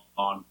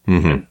long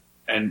mm-hmm.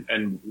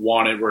 and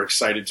were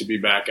excited to be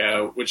back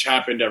out, which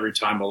happened every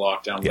time a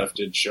lockdown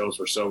lifted. Shows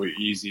were so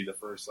easy the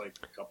first like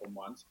couple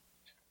months.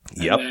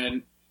 Yep.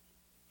 And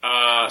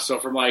then, so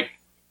from like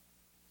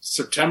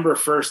September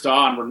 1st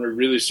on, when we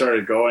really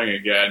started going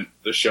again,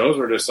 the shows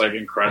were just like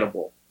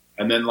incredible.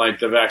 And then like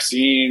the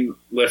vaccine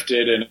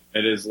lifted and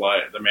it is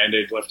like the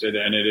mandate lifted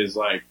and it is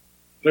like,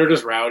 they're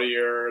just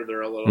rowdier.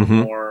 They're a little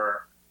mm-hmm.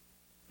 more,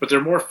 but they're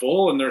more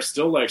full and they're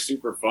still like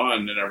super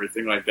fun and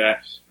everything like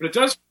that. But it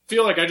does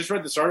feel like I just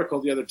read this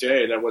article the other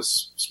day that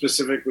was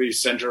specifically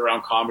centered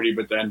around comedy,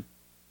 but then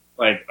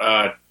like,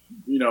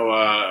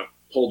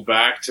 pulled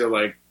back to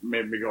like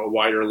maybe go a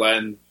wider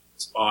lens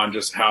on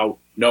just how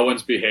no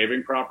one's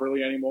behaving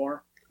properly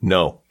anymore.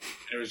 No.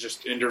 It was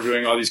just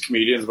interviewing all these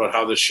comedians about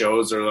how the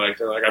shows are like,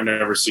 they're like, I've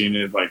never seen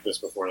it like this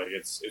before. Like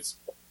it's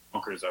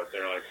bonkers out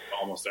there, like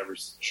almost every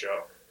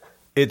show.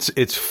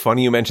 It's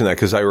funny you mention that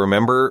because I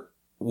remember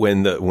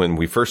when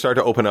we first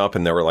started to open up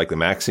and there were like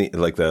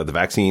the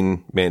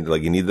vaccine man,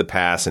 like you needed the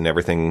pass and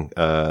everything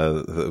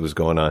that was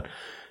going on.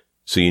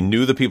 So you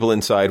knew the people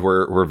inside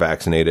were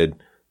vaccinated.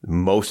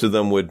 Most of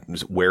them would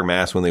wear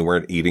masks when they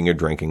weren't eating or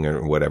drinking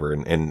or whatever,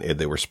 and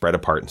they were spread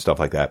apart and stuff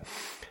like that.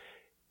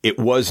 It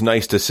was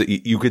nice to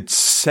see. You could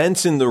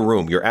sense in the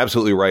room. You're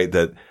absolutely right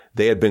that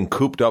they had been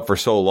cooped up for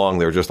so long.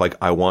 They were just like,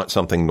 I want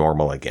something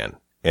normal again.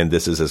 And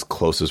this is as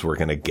close as we're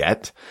going to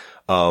get.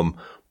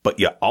 But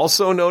you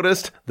also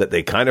noticed that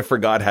they kind of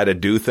forgot how to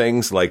do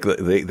things. Like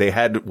they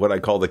had what I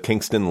call the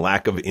Kingston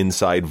lack of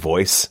inside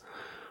voice,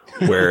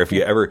 where if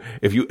you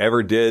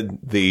ever did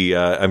the,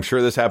 I'm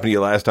sure this happened to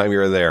you last time you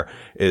were there,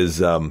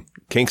 is,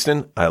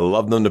 Kingston, I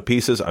love them to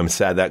pieces. I'm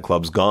sad that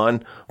club's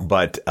gone,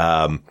 but,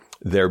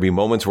 there'll be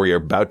moments where you're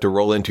about to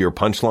roll into your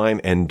punchline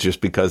and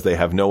just because they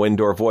have no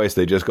indoor voice,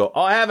 they just go,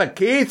 oh, I have a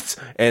Keith's.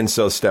 And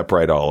so step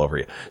right all over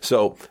you.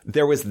 So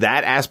there was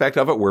that aspect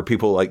of it where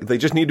people like, they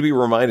just need to be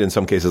reminded in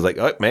some cases like,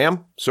 oh,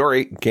 ma'am,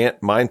 sorry,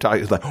 can't mind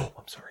talking. It's like, oh,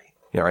 I'm sorry.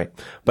 Yeah, right.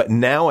 But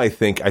now I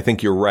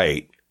think you're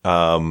right.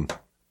 I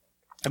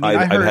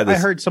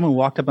heard someone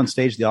walked up on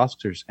stage, the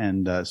Oscars,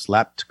 and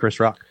slapped Chris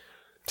Rock.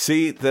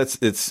 See,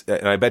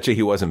 and I bet you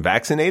he wasn't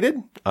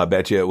vaccinated. I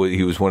bet you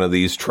he was one of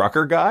these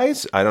trucker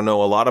guys. I don't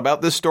know a lot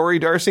about this story,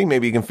 Darcy.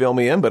 Maybe you can fill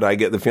me in, but I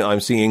get the feeling I'm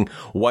seeing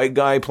white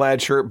guy,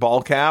 plaid shirt,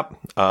 ball cap,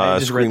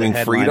 screaming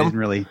freedom.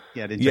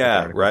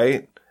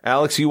 Right.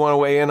 Alex, you want to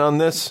weigh in on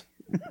this?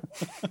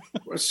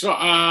 So,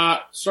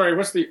 sorry,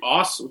 what's the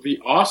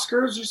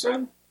Oscars you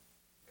said?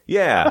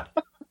 Yeah.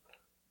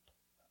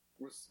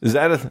 Is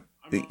that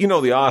the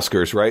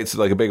Oscars, right? It's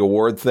like a big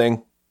award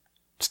thing.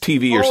 It's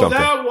TV or something.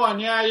 Oh, that one.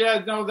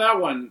 Yeah. No,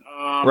 that one.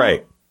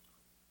 Right.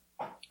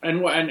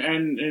 And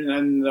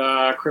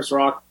Chris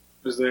Rock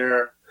was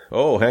there.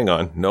 Oh, hang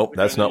on. Nope,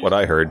 that's not what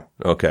I heard.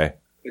 Okay.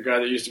 The guy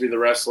that used to be the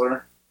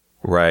wrestler.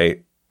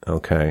 Right.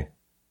 Okay.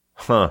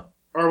 Huh.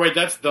 Or wait,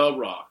 that's The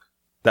Rock.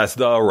 That's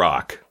The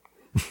Rock.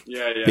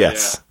 Yeah.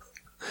 Yes.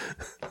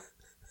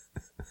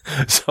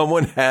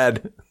 Someone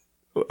had,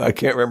 I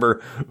can't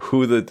remember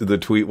who the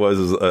tweet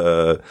was.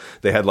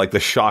 They had like the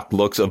shocked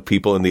looks of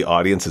people in the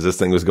audience as this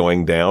thing was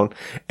going down,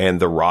 and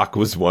The Rock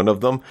was one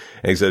of them.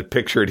 And he said,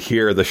 "Pictured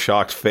here, the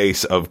shocked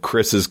face of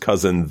Chris's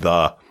cousin,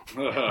 the."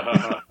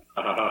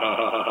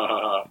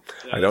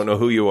 I don't know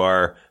who you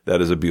are.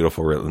 That is a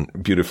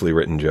beautifully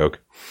written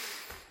joke.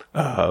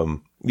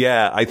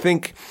 Yeah, I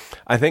think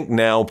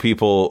now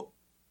people.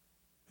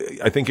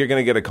 I think you're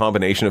going to get a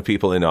combination of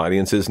people in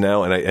audiences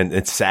now,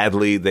 and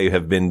sadly they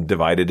have been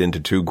divided into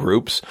two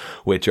groups,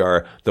 which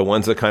are the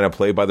ones that kind of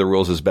play by the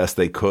rules as best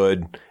they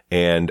could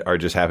and are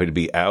just happy to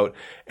be out,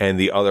 and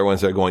the other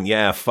ones that are going,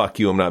 yeah, fuck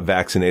you, I'm not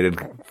vaccinated,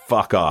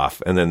 fuck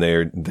off, and then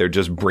they're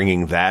just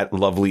bringing that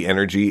lovely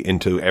energy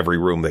into every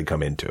room they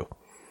come into.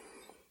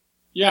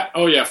 Yeah,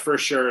 oh yeah, for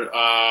sure.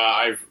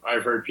 I've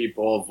heard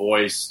people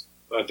voice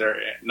that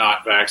they're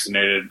not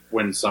vaccinated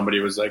when somebody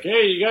was like,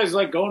 "Hey, you guys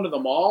like going to the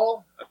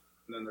mall?"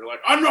 And then they're like,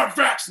 "I'm not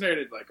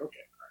vaccinated." Like, okay, all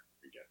right,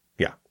 we get it.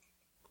 Yeah.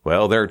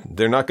 Well,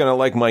 they're not going to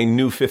like my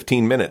new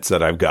 15 minutes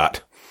that I've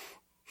got.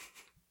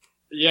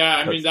 Yeah,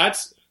 I mean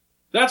that's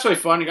really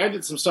funny. I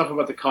did some stuff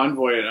about the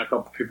convoy, and a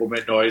couple people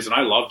made noise, and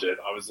I loved it.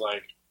 I was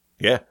like,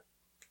 yeah.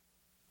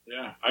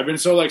 I've been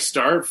so like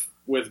starved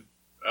with,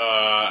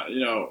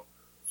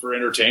 for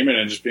entertainment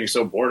and just being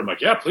so bored. I'm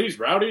like, yeah, please,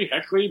 rowdy,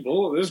 heckly,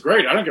 bull. This is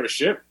great. I don't give a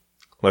shit.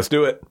 Let's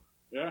do it.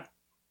 Yeah.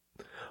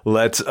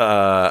 Let's.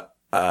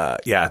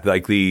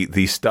 Like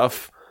the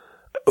stuff.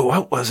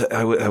 What was it?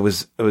 I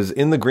was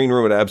in the green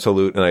room at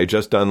Absolute, and I had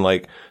just done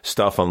like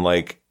stuff on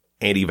like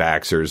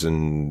anti-vaxxers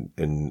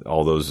and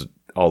all those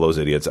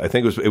idiots. I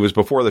think it was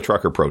before the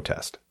trucker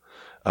protest.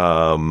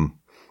 But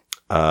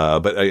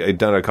I'd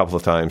done it a couple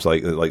of times,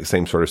 like the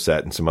same sort of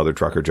set and some other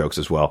trucker jokes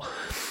as well.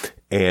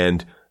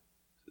 And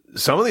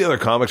some of the other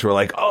comics were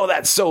like, "Oh,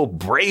 that's so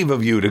brave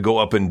of you to go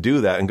up and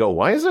do that," and go,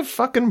 "Why is it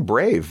fucking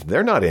brave?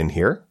 They're not in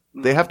here.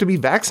 They have to be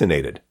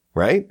vaccinated."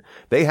 Right?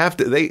 They have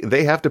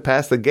to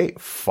pass the gate.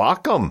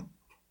 Fuck them.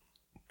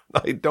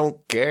 I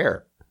don't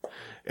care.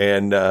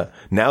 And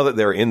now that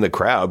they're in the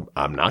crowd,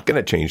 I'm not going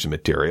to change the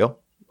material.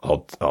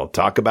 I'll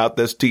talk about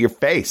this to your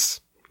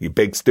face, you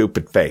big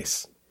stupid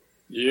face.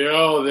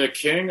 Yo, the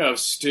king of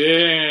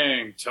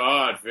Sting,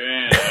 Todd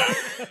Van.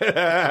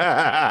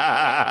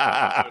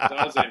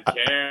 Doesn't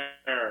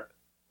care.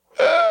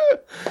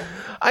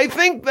 I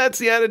think that's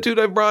the attitude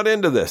I've brought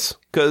into this,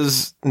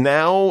 because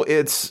now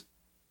it's.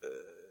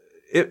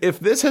 If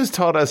this has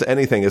taught us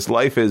anything, its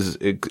life is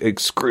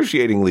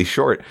excruciatingly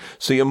short.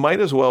 So you might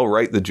as well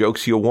write the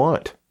jokes you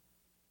want.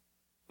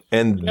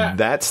 And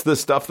that's the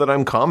stuff that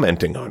I'm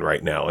commenting on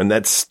right now. And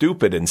that's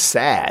stupid and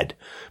sad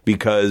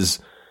because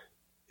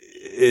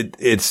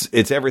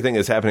it's everything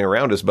that's happening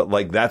around us. But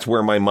like, that's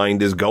where my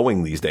mind is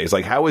going these days.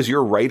 Like, how has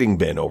your writing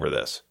been over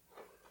this?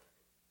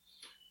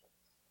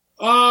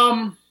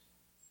 You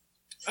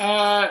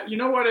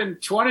know what? In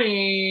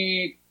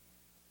 2020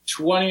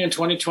 and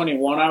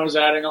 2021, I was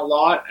adding a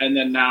lot, and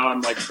then now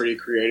I'm like pretty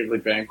creatively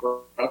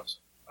bankrupt.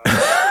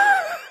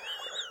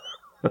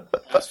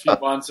 Last few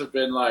months have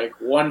been like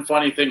one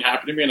funny thing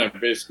happened to me, and I'm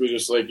basically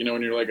just like,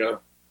 when you're like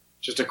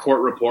just a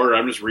court reporter,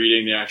 I'm just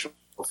reading the actual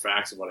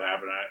facts of what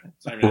happened.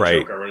 It's not even a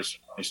joke. I wrote a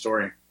funny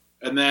story,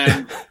 and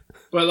then,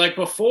 but like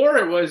before,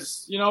 it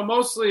was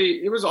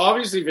mostly it was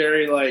obviously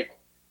very like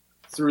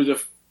through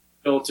the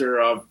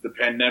filter of the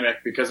pandemic,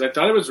 because I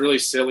thought it was really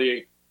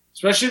silly.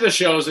 Especially the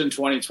shows in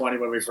 2020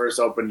 when we first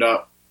opened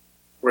up,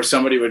 where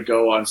somebody would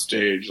go on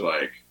stage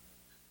like,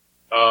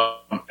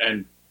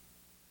 and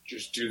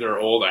just do their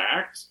old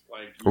act,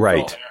 like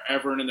right.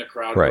 Everyone in the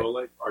crowd go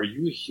like, "Are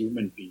you a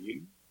human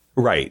being?"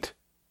 Right.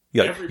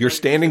 Yeah, you're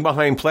standing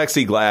behind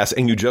plexiglass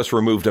and you just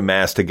removed a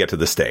mask to get to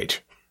the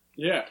stage.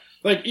 Yeah,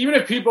 like even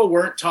if people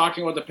weren't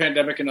talking about the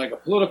pandemic in like a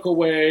political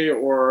way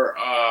or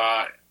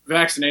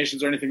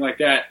vaccinations or anything like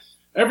that,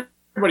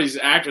 everybody's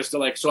actors still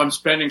like, so I'm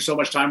spending so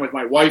much time with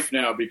my wife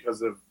now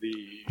because of the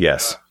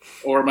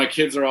or my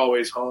kids are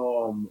always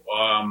home.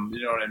 You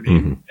know what I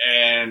mean? Mm-hmm.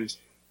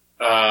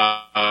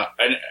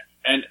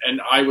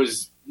 And I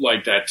was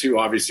like that too.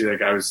 Obviously,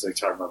 like I was like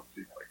talking about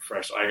like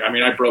fresh. I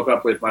mean, I broke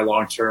up with my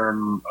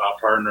long-term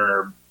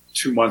partner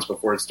 2 months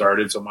before it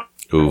started, so my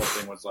whole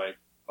thing was like,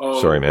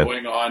 sorry, man.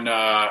 Going on.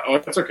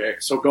 That's okay.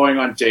 So going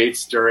on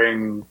dates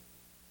during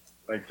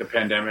like the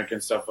pandemic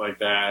and stuff like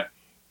that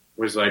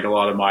was like a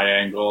lot of my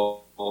angle.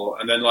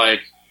 And then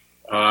like,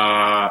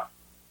 I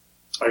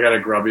got a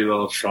grubby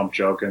little Trump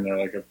joke in there,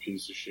 like a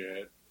piece of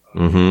shit.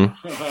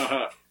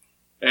 Mm-hmm.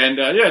 And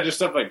just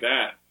stuff like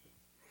that.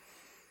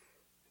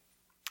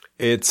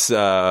 It's,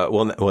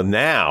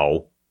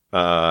 now,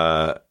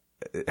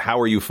 how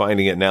are you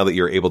finding it now that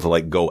you're able to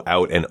like go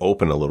out and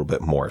open a little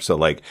bit more? So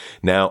like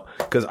now,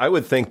 cause I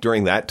would think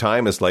during that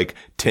time it's like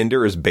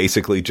Tinder is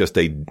basically just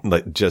a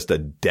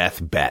death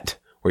bet.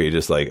 Where you're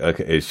just like,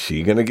 okay, is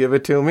she going to give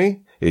it to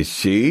me? Is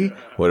she?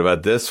 What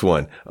about this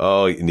one?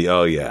 Oh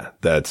yeah.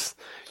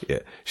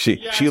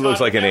 She looks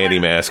like an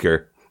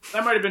anti-masker.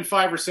 that might have been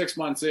 5 or 6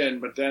 months in,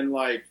 but then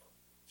like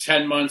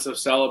 10 months of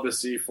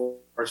celibacy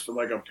forced from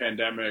like a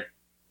pandemic.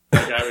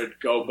 Like I would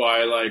go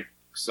by like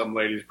some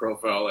lady's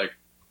profile, like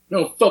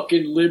no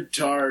fucking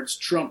libtards,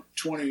 Trump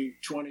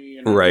 2020,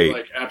 and right.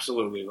 Like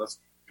absolutely, let's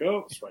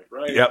go, swipe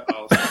right. Yep.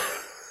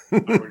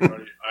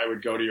 I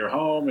would go to your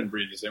home and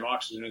breathe the same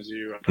oxygen as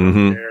you. I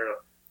don't care.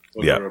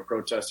 We'll go to a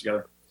protest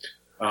together.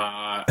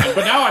 But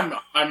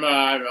now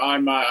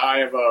I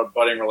have a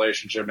budding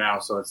relationship now,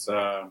 so it's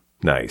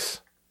nice.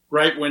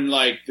 Right when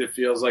like it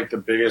feels like the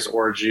biggest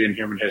orgy in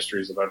human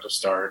history is about to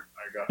start.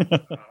 I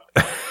got.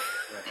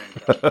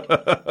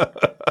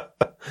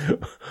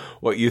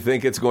 What, you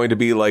think it's going to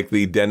be like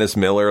the Dennis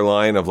Miller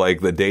line of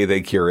like the day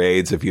they cure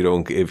AIDS? If you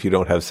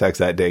don't have sex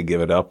that day,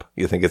 give it up.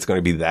 You think it's going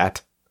to be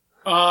that?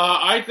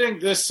 I think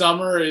this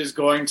summer is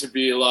going to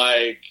be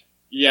like,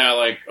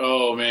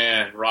 oh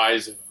man,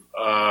 rise of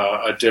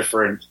a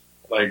different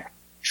like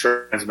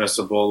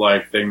transmissible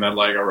like thing that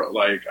like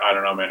I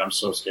don't know, man. I'm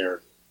so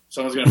scared.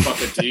 Someone's gonna fuck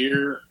a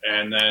deer,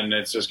 and then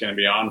it's just gonna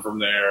be on from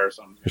there or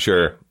something.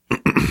 Sure.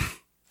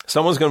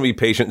 Someone's gonna be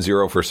patient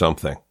zero for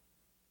something.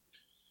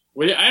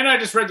 Well, yeah, and I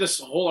just read this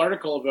whole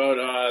article about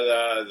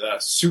the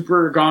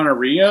super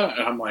gonorrhea,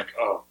 and I'm like,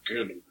 oh,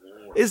 good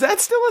Lord. Is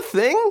that still a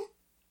thing?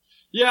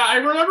 Yeah, I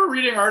remember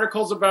reading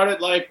articles about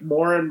it like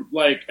more and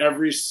like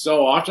every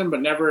so often,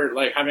 but never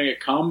like having it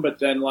come. But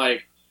then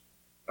like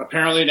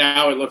apparently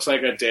now it looks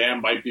like a dam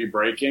might be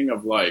breaking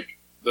of like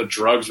the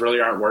drugs really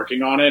aren't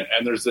working on it,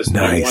 and there's this new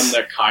one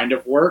that kind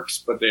of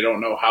works, but they don't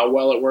know how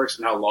well it works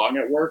and how long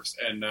it works,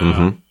 and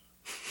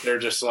they're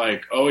just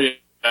like, oh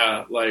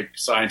yeah, like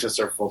scientists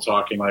are full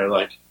talking. They're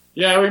like,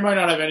 yeah, we might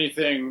not have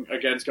anything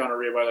against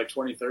gonorrhea by like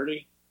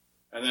 2030,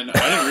 and then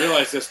I didn't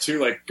realize this too.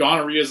 Like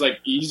gonorrhea is like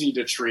easy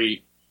to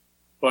treat.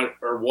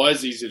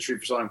 Was easy to treat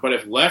for so long, but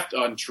if left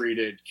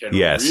untreated, can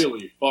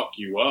really fuck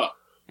you up.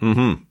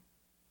 Mm-hmm.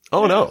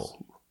 Oh, no.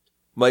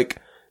 Like,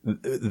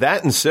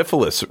 that and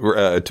syphilis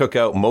took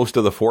out most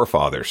of the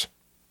forefathers.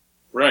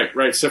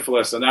 Right.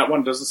 Syphilis. And that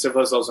one, doesn't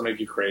syphilis also make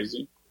you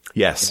crazy?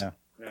 Yes.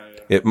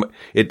 Yeah.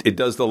 It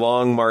does the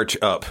long march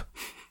up.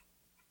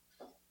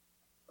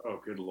 Oh,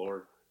 good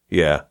Lord.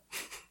 Yeah.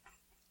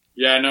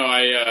 Yeah, no,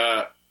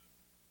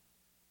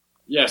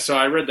 so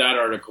I read that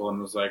article and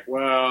was like,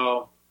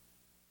 well...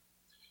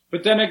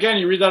 But then again,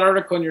 you read that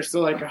article and you're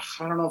still like,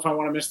 I don't know if I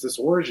want to miss this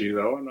orgy,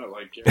 though. I'm not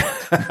like,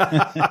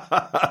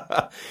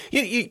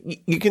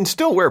 you can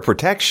still wear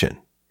protection,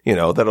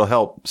 that'll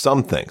help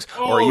some things.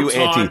 Oh, or are you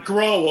Todd,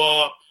 grow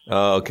up.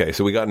 Oh, okay,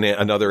 so we got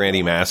another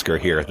anti-masker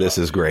here. This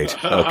is great.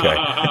 Okay.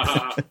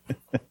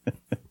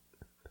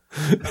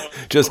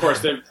 Of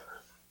course, they've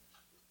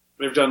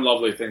done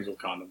lovely things with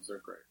condoms. They're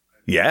great.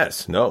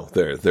 Yes, no,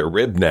 they're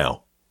ribbed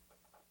now.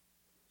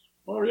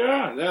 Oh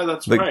yeah,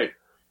 that's right.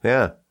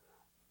 Yeah.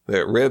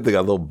 They're ribbed. They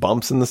got little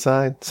bumps in the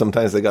side.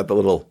 Sometimes they got the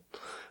little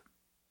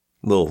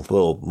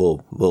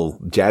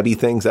jabby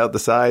things out the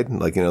side,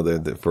 like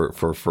they're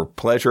for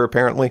pleasure.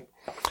 Apparently,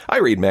 I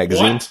read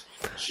magazines.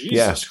 What?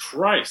 Jesus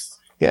Christ!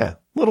 Yeah,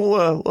 little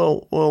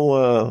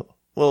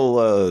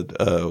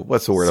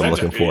what's the word I'm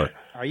looking for?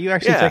 Are you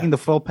actually taking the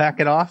full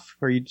packet off,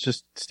 or you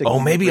just stick? Oh,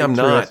 maybe I'm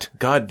not.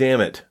 God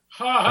damn it!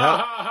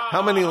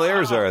 How many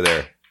layers are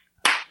there?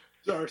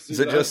 Darcy, is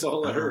it that's just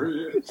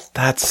hilarious?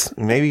 That's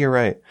maybe you're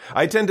right.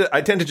 I tend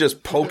to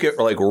just poke it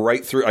like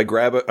right through. I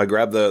grab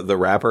the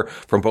wrapper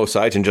from both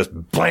sides and just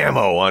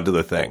blammo onto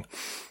the thing.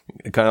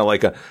 Kind of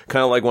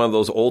like one of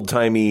those old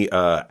timey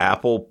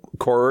Apple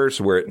corers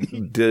where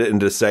it did it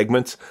into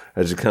segments.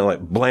 I just kind of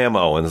like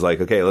blammo, and it's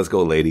like, okay, let's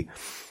go, lady.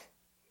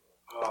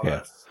 Oh,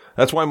 yeah,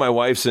 that's why my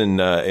wife's in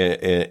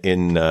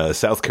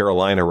South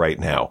Carolina right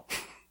now.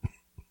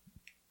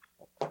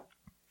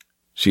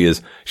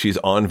 She's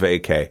on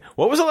vacay.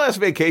 What was the last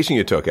vacation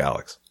you took,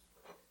 Alex?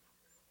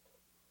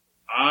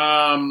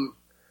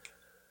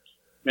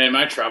 Man,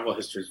 my travel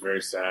history is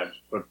very sad,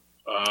 but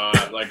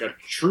like a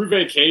true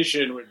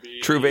vacation would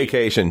be true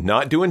vacation,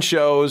 not doing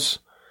shows,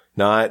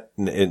 not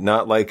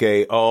like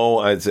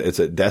it's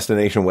a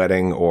destination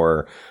wedding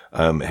or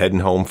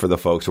heading home for the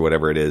folks or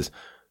whatever it is,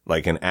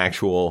 like an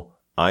actual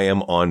I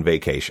am on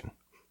vacation.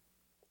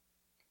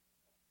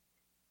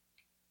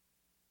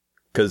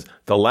 Because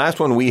the last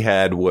one we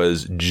had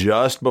was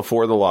just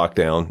before the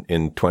lockdown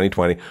in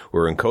 2020. We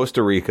were in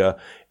Costa Rica,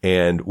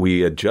 and we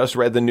had just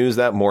read the news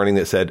that morning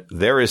that said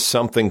there is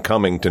something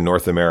coming to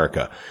North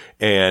America.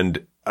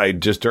 And I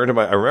just I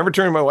remember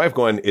turning to my wife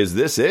going, is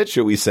this it?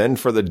 Should we send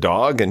for the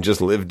dog and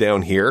just live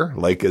down here?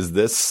 Like, is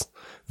this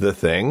the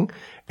thing?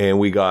 And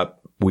we got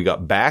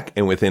back,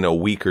 and within a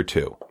week or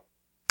two,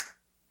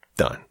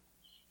 done.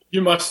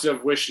 You must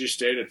have wished you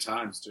stayed at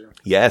times too.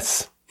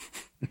 Yes.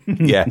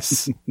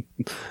 Yes.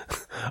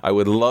 I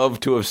would love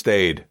to have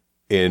stayed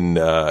in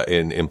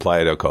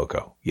Playa del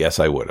Coco. Yes,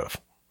 I would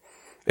have.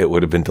 It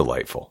would have been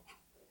delightful.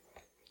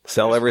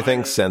 Sell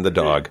everything, send the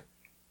dog.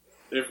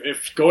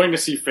 If going to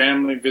see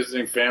family,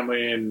 visiting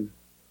family, and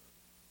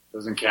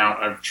doesn't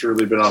count, I've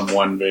truly been on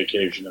one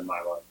vacation in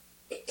my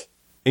life.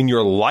 In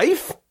your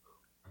life?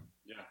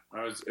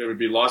 Yeah, it would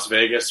be Las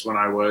Vegas when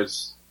I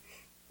was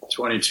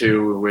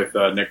 22 with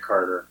Nick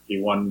Carter.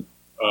 He won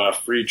a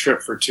free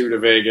trip for 2 to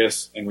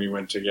Vegas, and we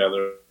went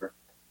together,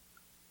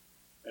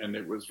 and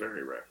it was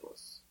very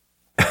reckless.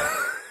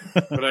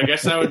 But I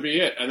guess that would be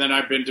it. And then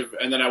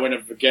I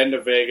went again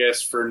to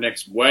Vegas for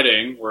Nick's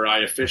wedding, where I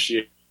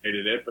officiated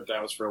it, but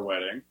that was for a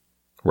wedding.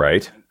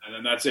 Right. And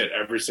then that's it.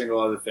 Every single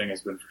other thing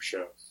has been for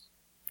shows.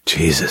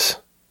 Jesus.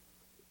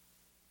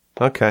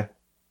 Okay.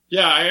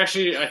 Yeah, I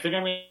think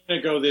I'm going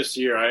to go this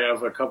year. I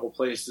have a couple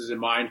places in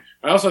mind.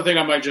 I also think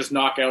I might just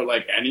knock out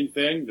like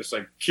anything, just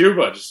like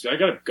Cuba. I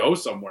got to go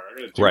somewhere.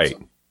 I got to do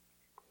something.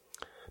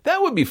 That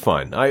would be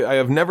fun. I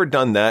have never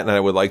done that, and I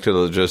would like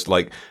to just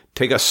like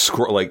take a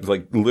scroll, like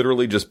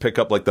literally just pick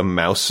up like the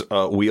mouse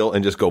wheel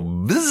and just go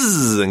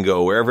bzzz and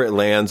go wherever it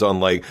lands on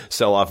like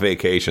sell off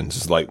vacations.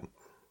 It's like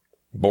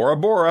Bora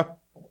Bora.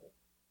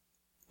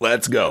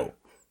 Let's go.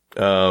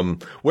 Where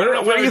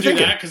are you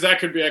thinking? Because that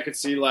could be. I could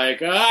see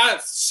like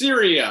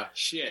Syria.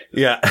 Shit.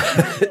 Yeah.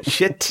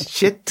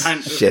 shit.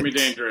 Gonna be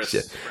dangerous.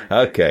 Shit.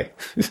 Okay.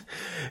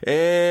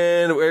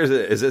 And where is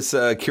it? Is this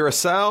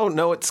Curacao?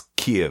 No, it's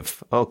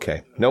Kiev.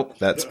 Okay. Nope.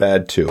 That's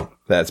bad too.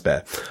 That's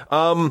bad.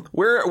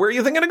 Where are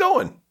you thinking of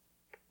going?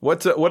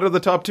 What are the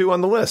top 2 on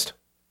the list?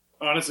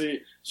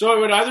 Honestly, so it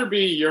would either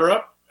be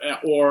Europe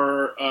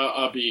or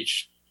a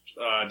beach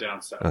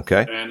down south.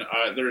 Okay. And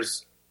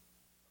there's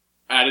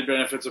added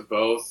benefits of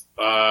both.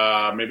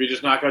 Maybe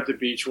just knock out the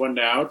beach one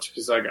now,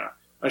 because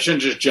I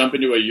shouldn't just jump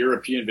into a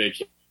European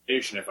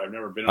vacation if I've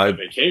never been on a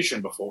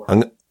vacation before.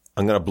 I'm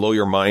going to blow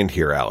your mind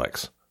here,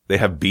 Alex. They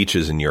have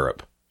beaches in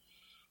Europe.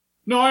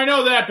 No, I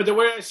know that, but the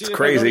way I see it,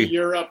 crazy.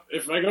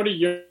 If I go to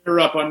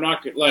Europe, I'm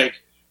not like,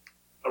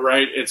 all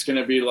right, it's going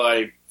to be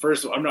like,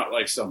 first of all, I'm not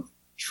like some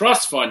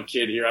trust fund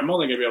kid here. I'm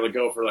only going to be able to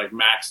go for like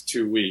max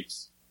 2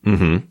 weeks.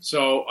 Mm-hmm.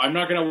 So I'm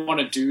not going to want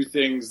to do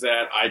things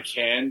that I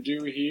can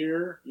do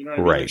here. You know what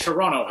I mean? Right. Like,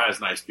 Toronto has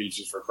nice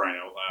beaches for crying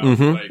out loud.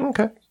 Mm-hmm.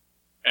 Okay.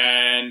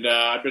 And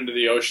I've been to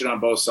the ocean on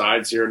both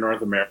sides here in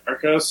North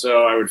America.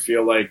 So I would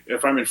feel like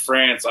if I'm in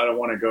France, I don't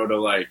want to go to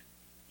like,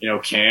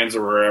 Cannes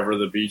or wherever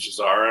the beaches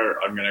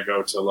are. I'm going to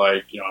go to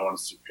like, I want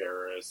to see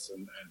Paris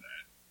and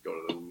go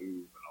to the Louvre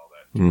and all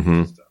that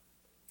mm-hmm. stuff.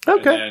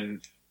 Okay.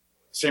 And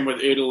same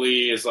with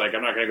Italy is like,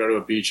 I'm not going to go to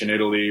a beach in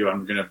Italy.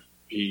 I'm going to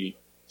be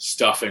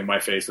stuffing my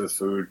face with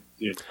food.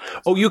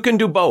 Oh, you can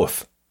do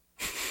both.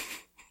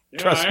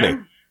 Trust me.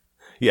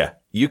 Yeah,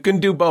 you can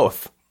do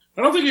both.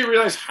 I don't think you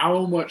realize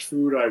how much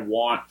food I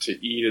want to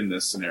eat in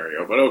this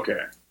scenario, but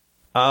okay.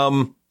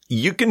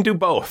 You can do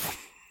both.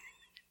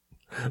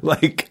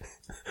 Like,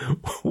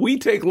 we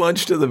take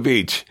lunch to the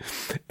beach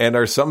and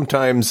are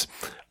sometimes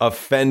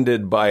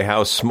offended by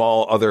how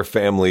small other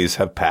families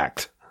have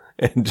packed.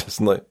 And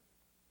just like...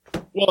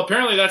 Well,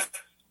 apparently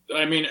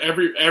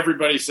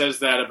everybody says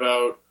that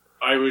about...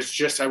 I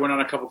went on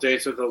a couple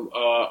dates with a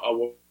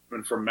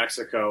woman from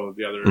Mexico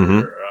the other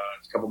a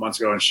couple months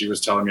ago, and she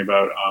was telling me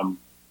about I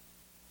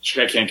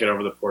can't get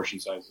over the portion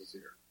sizes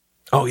here.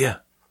 Oh yeah,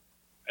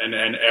 and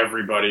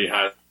everybody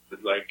has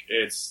like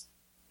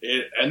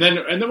and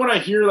then when I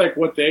hear like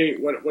what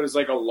is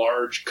like a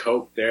large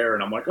Coke there,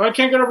 and I'm like, oh, I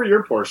can't get over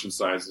your portion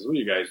sizes. What are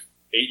you guys,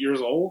 8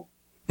 years old?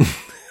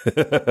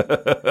 Like,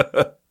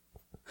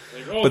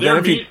 oh,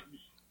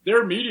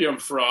 their medium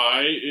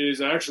fry is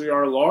actually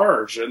our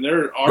large, and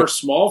our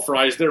small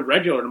fries, they're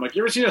regular. And I'm like,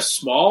 you ever seen a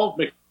small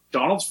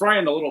McDonald's fry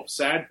in the little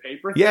sad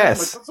paper thing?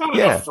 Yes. I'm like, that's not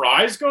enough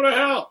fries. Go to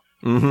hell.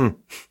 Mm-hmm.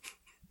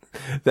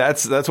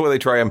 That's where they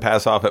try and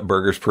pass off at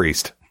Burger's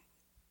Priest.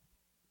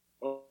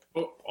 Oh,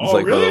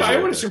 like really? I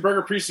would assume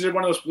Burger Priest did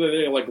one of those where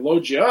they like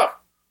load you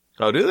up.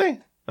 Oh, do they?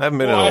 I haven't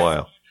been in a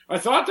while. I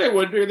thought they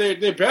would be.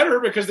 They better,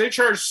 because they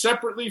charge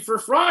separately for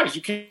fries.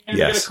 You can't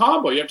get a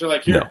combo. You have to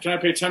like, can I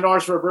pay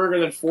 $10 for a burger,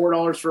 then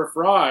 $4 for a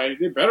fry?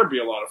 They better be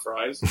a lot of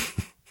fries.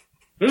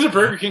 There's a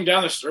Burger King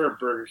There's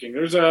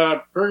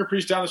a Burger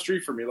Priest down the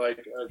street for me,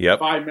 like a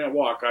 5-minute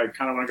walk. I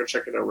kind of want to go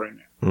check it out right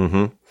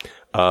now.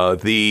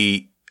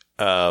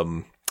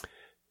 Mm-hmm.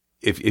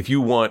 If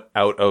you want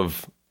out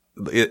of,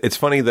 it's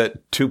funny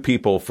that 2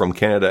 people from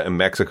Canada and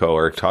Mexico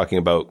are talking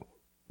about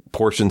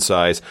portion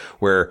size,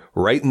 where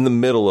right in the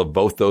middle of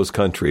both those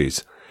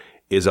countries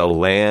is a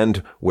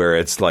land where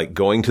it's like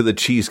going to the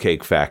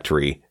Cheesecake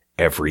Factory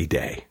every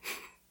day.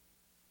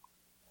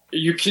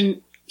 You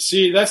can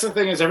see, that's the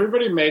thing, is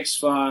everybody makes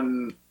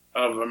fun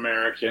of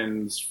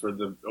Americans for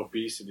the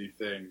obesity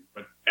thing,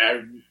 but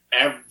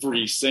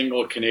every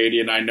single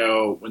Canadian I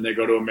know, when they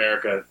go to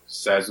America,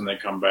 says when they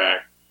come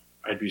back,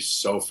 I'd be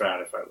so fat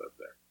if I lived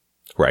there.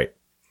 Right.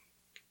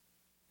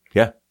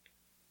 Yeah.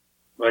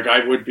 Like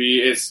I would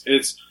be.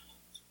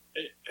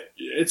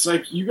 It's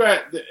like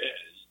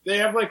they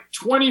have like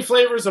 20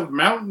 flavors of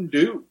Mountain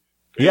Dew.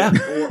 Yeah.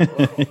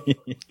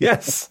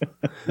 Yes.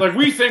 Like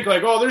we think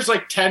like, oh, there's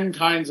like 10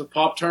 kinds of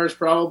Pop-Tarts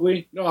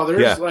probably. No,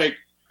 there's like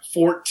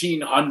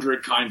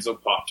 1,400 kinds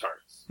of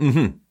Pop-Tarts.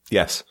 Mm-hmm.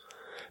 Yes.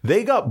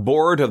 They got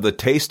bored of the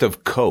taste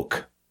of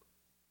Coke.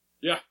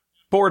 Yeah.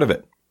 Bored of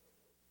it.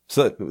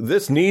 So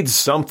this needs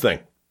something.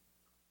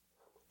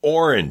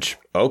 Orange.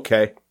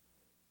 Okay.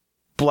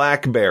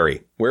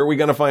 Blackberry. Where are we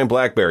going to find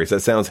blackberries?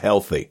 That sounds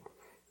healthy.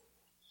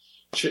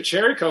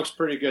 Cherry Coke's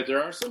pretty good.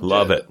 There are some.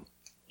 Love it.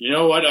 You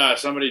know what?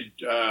 Somebody,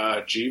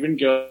 Jeevan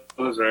Gill,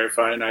 was a very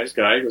fine, nice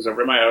guy. He was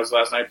over at my house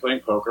last night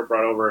playing poker.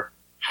 Brought over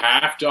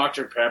half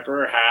Dr.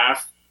 Pepper,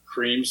 half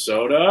cream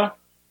soda.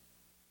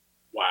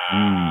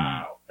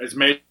 Wow! It's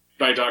made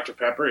by Dr.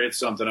 Pepper. It's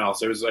something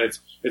else.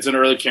 It's an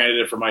early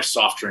candidate for my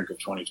soft drink of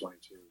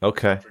 2022.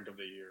 Okay. Drink of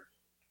the year.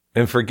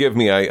 And forgive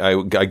me,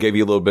 I gave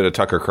you a little bit of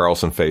Tucker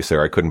Carlson face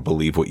there. I couldn't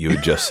believe what you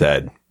had just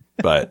said,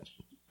 but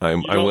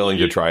I'm willing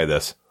to try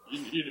this.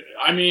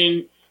 I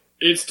mean,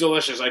 it's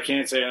delicious. I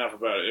can't say enough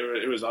about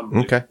it. It was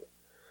unbelievable. Okay.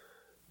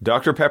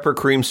 Dr. Pepper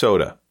cream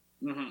soda.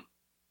 Mm-hmm.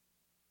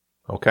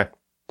 Okay.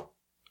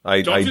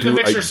 Don't do the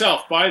mix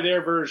yourself. Buy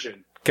their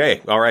version.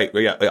 Okay. All right.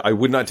 Yeah, I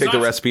would not take the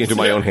recipe into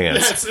my own hands.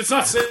 Yeah, it's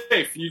not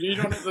safe. You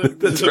don't have the...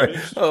 That's right.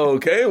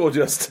 Okay. Well,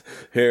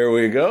 here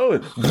we go.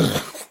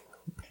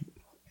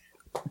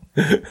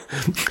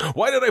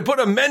 Why did I put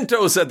a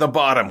Mentos at the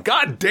bottom?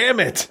 God damn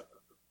it.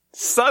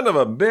 Son of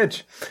a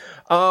bitch.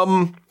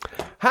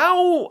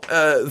 How,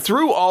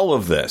 through all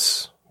of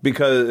this,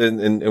 because,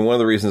 and one of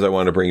the reasons I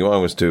wanted to bring you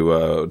on was to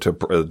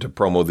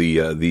promo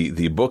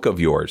the book of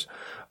yours,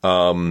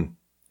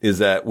 is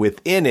that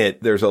within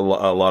it, there's a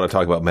lot of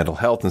talk about mental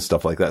health and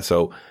stuff like that.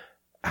 So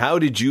how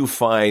did you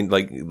find,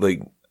 like,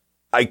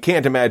 I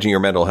can't imagine your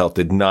mental health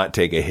did not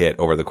take a hit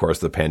over the course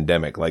of the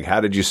pandemic. Like,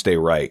 how did you stay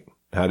right?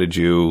 How did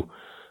you,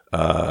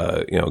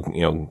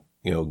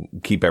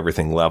 keep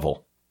everything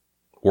level?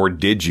 Or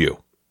did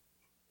you?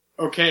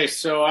 Okay,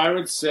 so I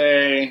would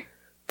say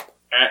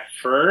at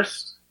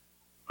first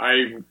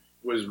I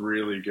was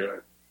really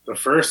good. The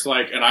first,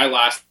 and I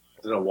lasted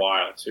a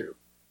while too.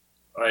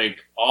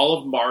 All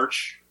of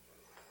March,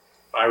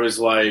 I was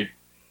like,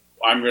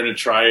 I'm going to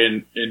try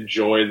and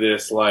enjoy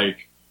this,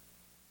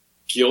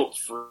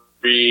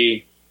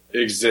 guilt-free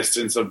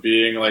existence of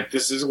being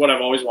this is what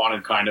I've always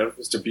wanted, kind of,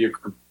 is to be a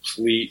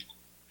complete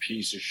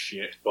piece of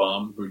shit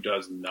bum who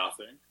does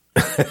nothing.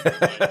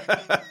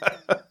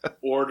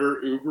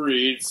 Order Uber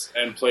Eats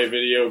and play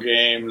video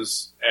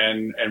games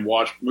and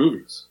watch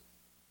movies.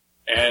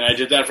 And I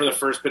did that for the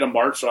first bit of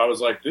March, so I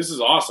was like, this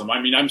is awesome.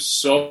 I mean, I'm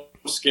so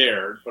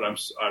scared, but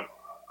this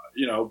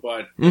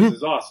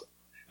is awesome.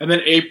 And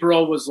then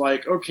April was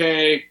like,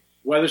 okay,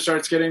 weather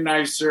starts getting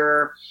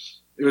nicer.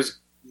 It was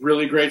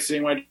really great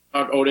seeing my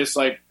dog Otis,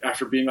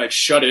 after being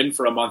shut in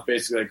for a month,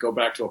 basically, go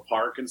back to a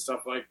park and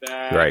stuff like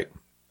that. Right.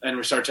 And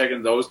we start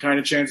taking those kind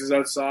of chances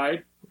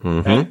outside.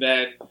 Mm-hmm. And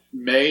then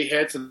May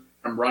hits and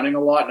I'm running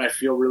a lot and I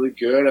feel really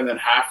good. And then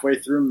halfway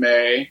through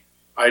May,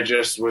 I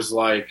just was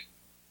like,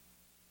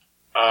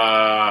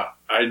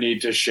 I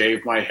need to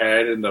shave my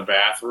head in the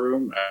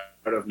bathroom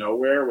out of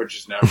nowhere, which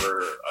is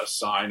never a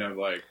sign of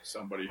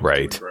somebody who's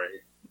right. doing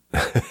great.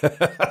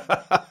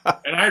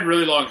 And I had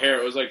really long hair.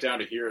 It was down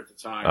to here at the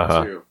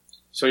time too.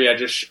 So yeah,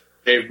 just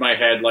shaved my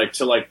head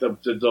to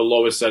the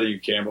lowest setting you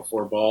can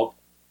before bald.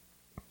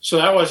 So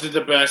that wasn't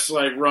the best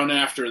run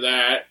after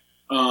that.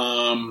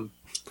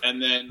 And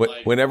then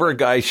whenever a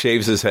guy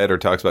shaves his head or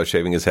talks about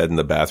shaving his head in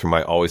the bathroom,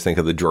 I always think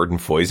of the Jordan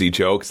Foisey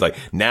joke. It's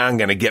now I'm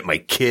going to get my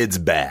kids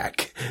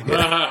back.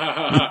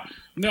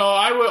 No,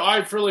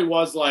 I really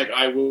was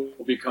I will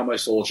become a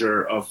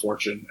soldier of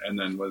fortune, and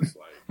then was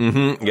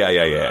mm-hmm.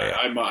 Yeah.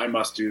 I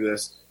must do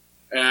this.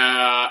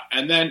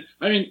 And then,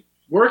 I mean,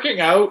 working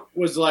out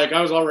was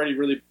I was already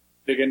really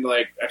big into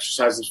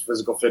exercise and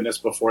physical fitness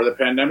before the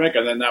pandemic.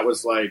 And then that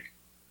was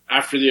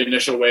after the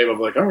initial wave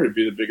of I'm going to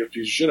be the biggest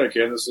piece of shit I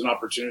can. This is an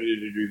opportunity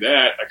to do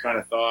that. I kind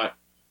of thought,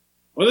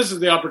 well, this is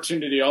the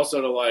opportunity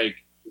also to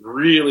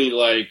really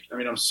I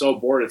mean, I'm so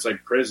bored. It's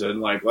like prison.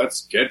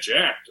 Let's get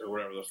jacked or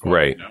whatever the fuck,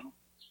 right. You know?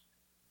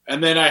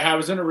 And then I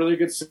was in a really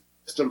good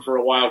system for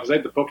a while because I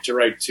had the book to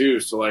write too.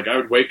 So I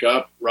would wake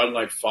up, run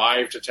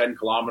 5 to 10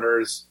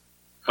 kilometers,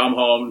 come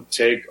home,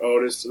 take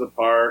Otis to the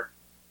park,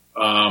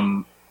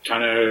 kind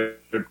of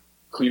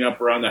clean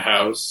up around the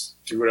house,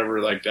 do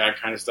whatever that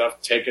kind of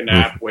stuff, take a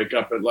nap, wake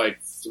up at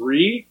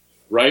 3,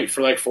 write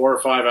for 4 or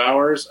 5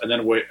 hours, and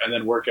then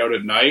work out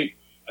at night,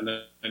 and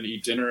then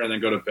eat dinner, and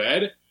then go to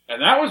bed.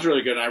 And that was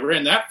really good. And I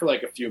ran that for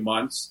a few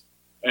months.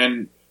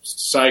 And my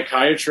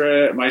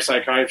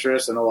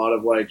psychiatrist and a lot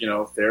of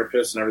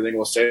therapists and everything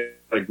will say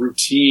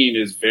routine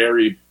is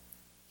very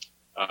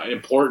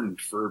important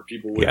for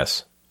people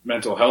with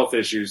mental health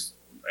issues,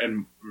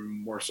 and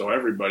more so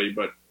everybody,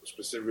 but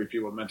specifically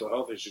people with mental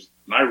health issues.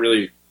 And I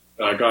really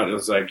it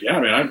was yeah,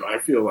 man, I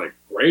feel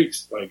great,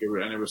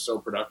 and it was so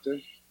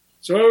productive.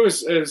 So it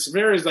was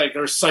very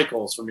there's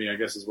cycles for me, I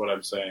guess is what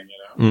I'm saying,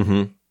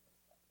 Mm-hmm.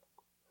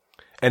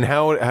 And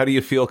how do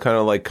you feel kind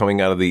of coming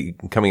out of the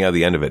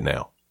end of it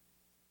now?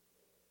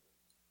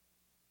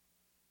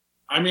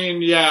 I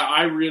mean,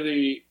 yeah,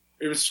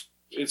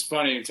 it's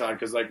funny, Todd,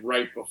 because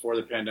right before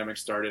the pandemic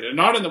started, and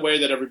not in the way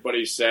that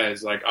everybody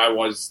says, I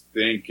was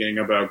thinking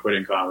about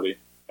quitting comedy,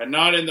 and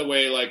not in the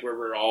way where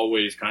we're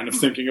always kind of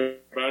thinking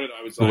about it.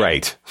 I was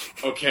right.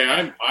 Okay,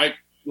 I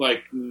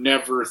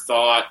never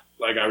thought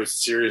I was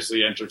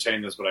seriously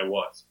entertaining this, but I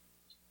was.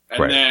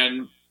 And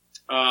then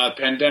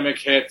pandemic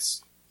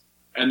hits,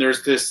 and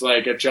there's this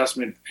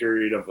adjustment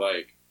period of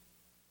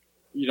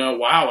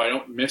wow, I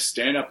don't miss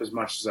stand-up as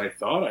much as I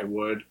thought I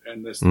would.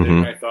 And this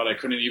thing I thought I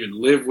couldn't even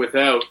live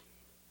without.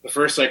 The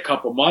first like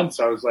couple months,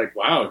 I was like,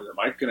 wow, am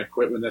I going to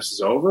quit when this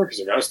is over?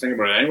 Because I was thinking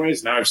about it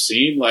anyways. Now I've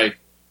seen like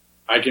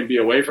I can be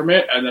away from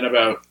it. And then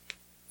about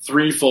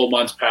 3 full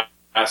months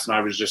passed, and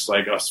I was just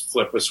like, a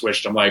flip was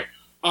switched. I'm like,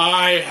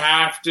 I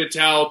have to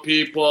tell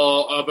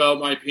people about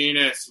my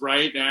penis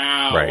right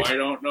now. Right. I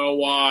don't know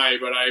why,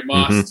 but I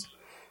must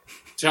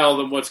tell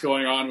them what's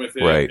going on with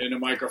it in a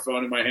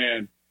microphone in my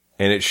hand.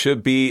 And it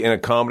should be in a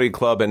comedy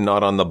club and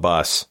not on the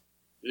bus.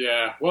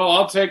 Yeah. Well,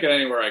 I'll take it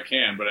anywhere I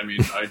can, but I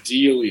mean,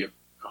 ideally a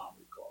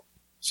comedy club.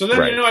 So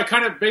then, I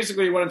kind of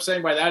basically what I'm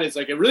saying by that is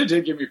like, it really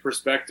did give me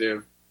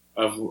perspective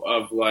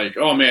of like,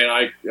 oh man,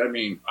 I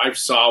mean, I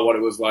saw what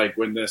it was like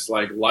when this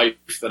like life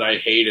that I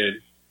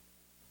hated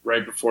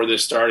right before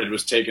this started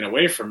was taken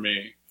away from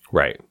me.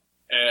 Right.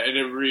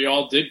 And we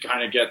all did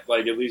kind of get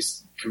like at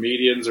least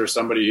comedians or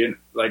somebody in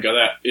like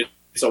that.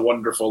 It's a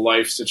Wonderful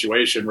Life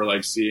situation. We're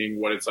like seeing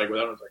what it's like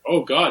without it. It's like,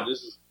 oh God,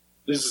 this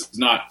is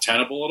not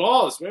tenable at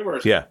all. It's way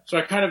worse. Yeah. So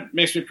it kind of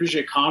makes me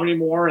appreciate comedy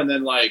more. And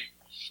then like,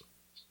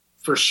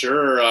 for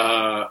sure,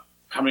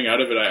 coming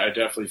out of it, I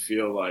definitely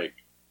feel like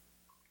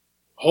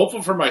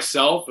hopeful for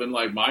myself and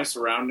like my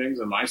surroundings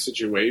and my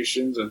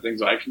situations and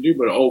things I can do.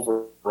 But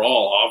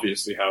overall,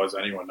 obviously, how is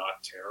anyone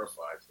not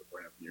terrified to the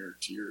point of near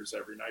tears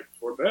every night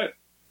before bed?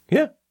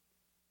 Yeah.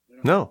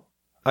 No,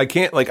 I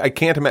can't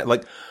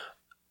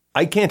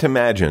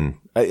imagine.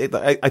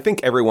 I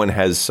think everyone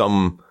has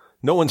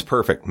no one's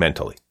perfect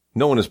mentally.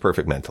 No one is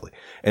perfect mentally.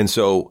 And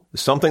so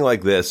something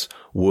like this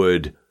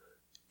would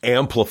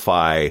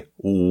amplify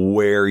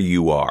where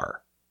you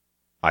are,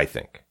 I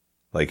think.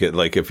 Like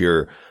if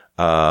you're,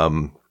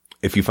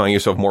 if you find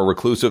yourself more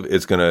reclusive,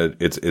 it's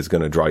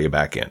gonna draw you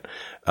back in.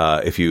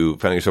 If you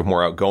find yourself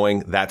more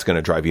outgoing, that's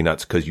gonna drive you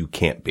nuts because you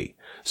can't be.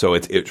 So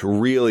it's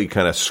really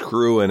kind of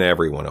screwing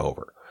everyone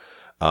over.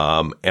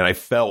 And I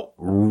felt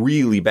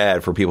really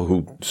bad for people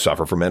who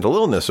suffer from mental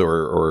illness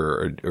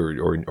or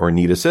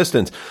need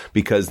assistance,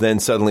 because then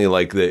suddenly,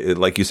 like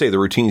you say, the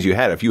routines you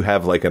had, if you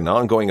have like an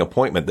ongoing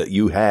appointment that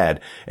you had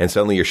and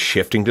suddenly you're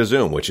shifting to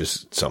Zoom, which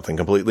is something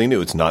completely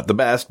new. It's not the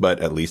best, but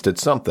at least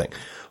it's something.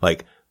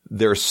 Like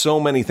there are so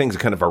many things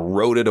that kind of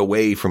eroded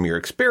away from your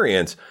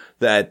experience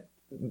that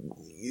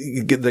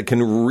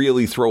can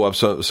really throw up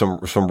some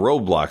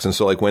roadblocks. And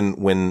so like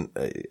when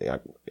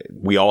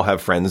we all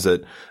have friends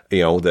that,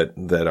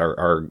 that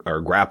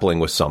are grappling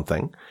with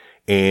something,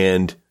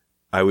 and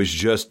I was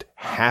just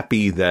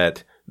happy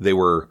that they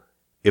were,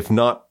 if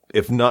not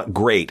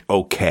great,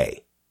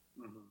 okay.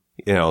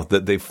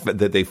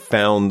 That they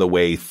found the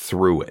way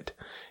through it.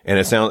 And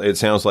it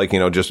sounds like,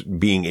 just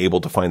being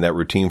able to find that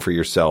routine for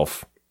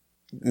yourself,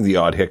 the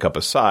odd hiccup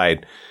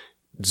aside,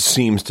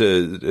 seems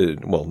to,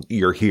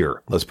 you're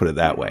here. Let's put it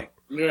that way.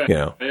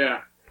 Yeah.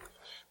 Yeah.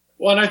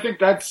 Well, and I think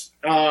that's,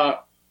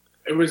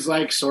 it was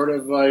like sort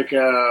of like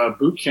a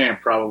boot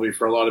camp probably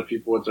for a lot of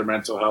people with their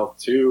mental health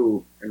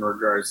too, in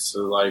regards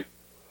to like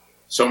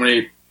so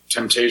many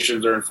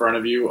temptations are in front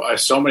of you.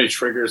 So many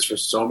triggers for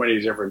so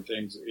many different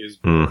things is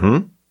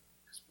boredom.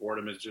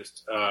 Boredom is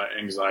just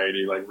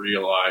anxiety, like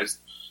realized.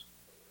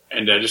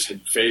 And I just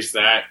had faced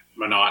that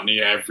monotony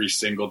every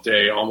single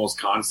day, almost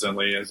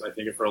constantly. As I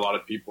think for a lot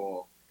of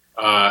people,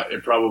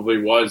 it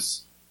probably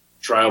was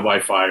trial by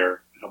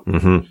fire.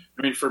 I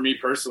mean, for me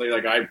personally,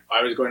 like I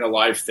was going to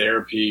live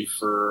therapy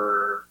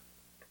for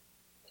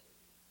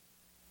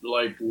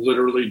like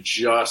literally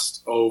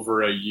just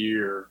over a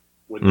year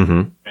when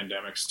the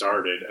pandemic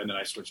started, and then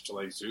I switched to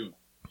like Zoom.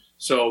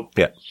 So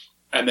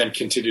and then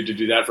continued to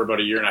do that for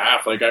about a year and a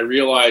half. Like I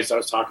realized, I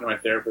was talking to my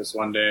therapist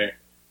one day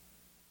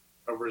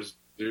over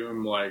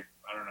Zoom, like,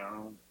 I don't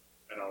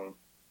know,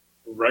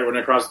 right when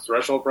I crossed the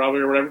threshold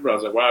probably or whatever, but I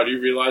was like, wow, do you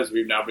realize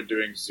we've now been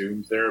doing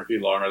Zoom therapy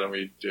longer than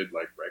we did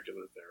like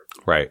regular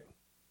therapy? Right.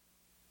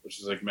 Which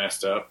is like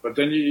messed up. But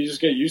then you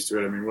just get used to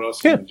it. I mean, what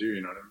else can you do,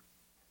 you know what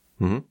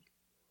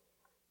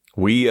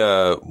I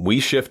mean? We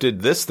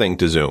shifted this thing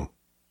to Zoom.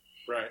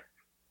 Right.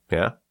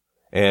 Yeah.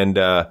 And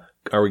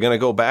are we going to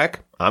go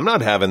back? I'm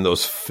not having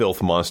those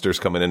filth monsters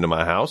coming into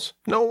my house.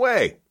 No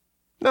way.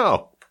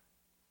 No.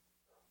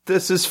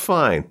 This is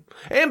fine.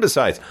 And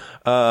besides,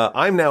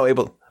 I'm now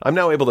able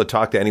to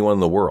talk to anyone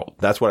in the world.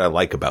 That's what I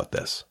like about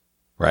this,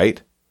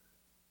 right?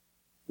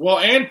 Well,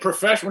 and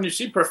when you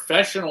see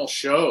professional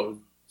shows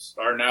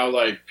are now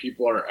like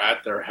people are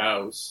at their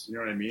house. You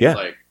know what I mean? Yeah.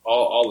 Like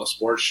all the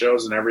sports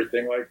shows and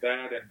everything like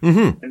that,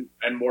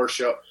 and more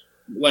show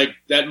like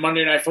that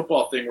Monday Night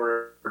Football thing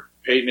where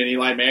Peyton and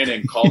Eli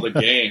Manning called a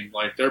game.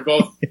 Like they're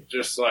both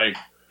just like,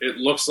 it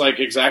looks like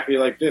exactly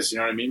like this. You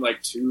know what I mean?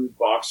 Like 2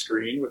 box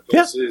screen with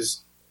this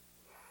is.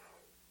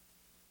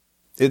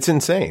 It's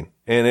insane.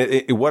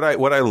 And what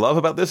I love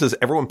about this is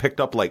everyone picked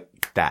up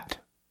like that,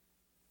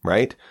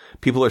 right?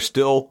 People are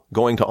still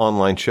going to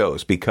online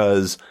shows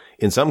because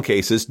in some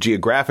cases,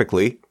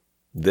 geographically,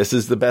 this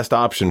is the best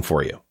option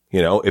for you.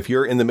 If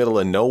you're in the middle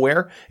of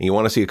nowhere and you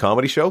want to see a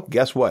comedy show,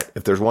 guess what?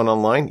 If there's one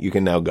online, you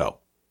can now go,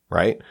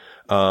 right?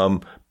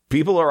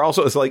 people are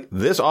also, it's like,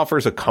 this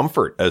offers a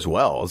comfort as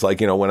well. It's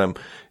like, when I'm,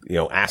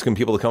 asking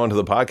people to come onto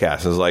the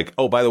podcast, it's like,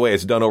 oh, by the way,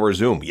 it's done over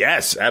Zoom.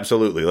 Yes,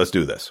 absolutely. Let's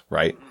do this.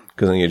 Right.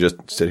 Because then you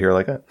just sit here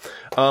like that.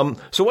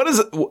 So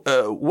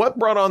what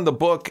brought on the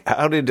book?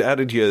 How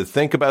did you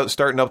think about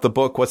starting up the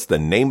book? What's the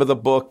name of the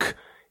book?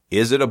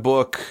 Is it a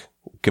book?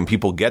 Can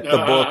people get the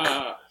book?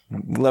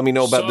 Let me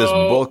know about this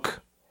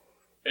book.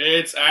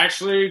 It's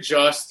actually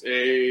just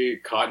a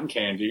cotton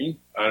candy.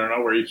 I don't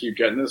know where you keep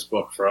getting this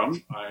book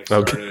from. I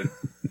started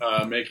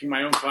making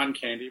my own cotton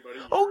candy.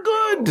 Good.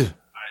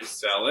 I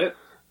sell it.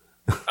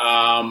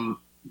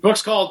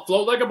 Book's called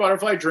Float Like a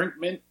Butterfly, Drink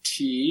Mint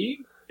Tea.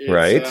 It's,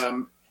 right.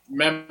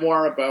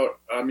 Memoir about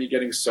me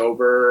getting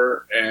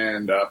sober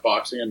and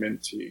boxing and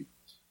mint tea.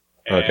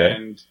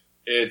 And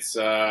it's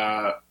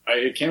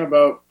it came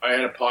about, I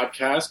had a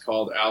podcast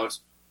called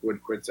Alex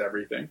Wood Quits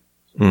Everything.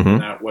 Mm-hmm.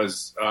 And that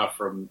was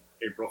from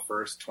April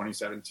 1st,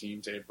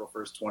 2017 to April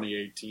 1st,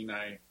 2018.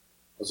 I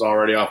was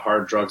already off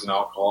hard drugs and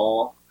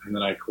alcohol, and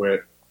then I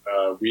quit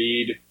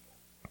weed,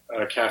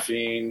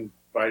 caffeine,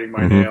 biting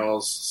my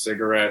nails,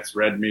 cigarettes,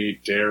 red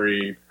meat,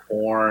 dairy,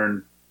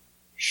 porn,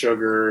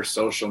 sugar,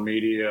 social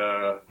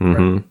media,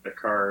 credit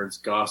cards,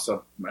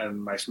 gossip,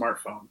 and my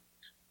smartphone,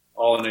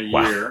 all in a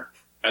year.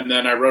 And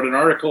then I wrote an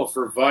article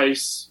for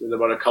Vice with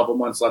about a couple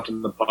months left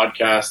in the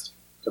podcast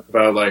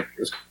about, it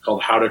was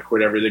called How to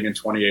Quit Everything in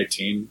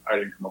 2018. I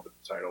didn't come up with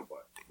the title,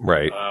 but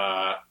right.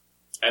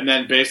 And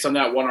then based on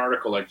that one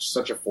article,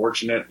 such a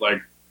fortunate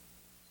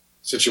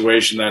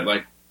situation that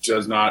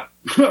does not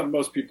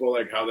most people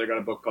how they got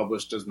a book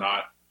published does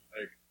not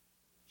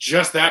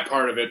just that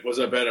part of it was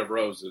a bed of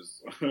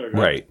roses.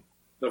 Right.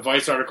 The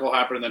Vice article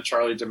happened, and then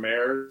Charlie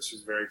Demers,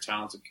 who's a very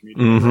talented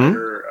comedian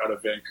writer out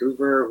of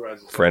Vancouver, who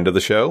has friend of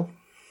the show.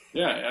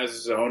 Yeah, has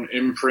his own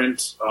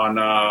imprint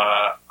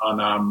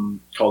on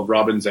called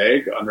Robin's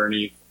Egg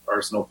underneath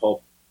Arsenal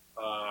Pulp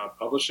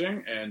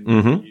Publishing, and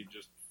he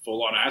just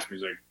full on asked me,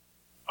 he's like,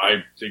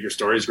 "I think your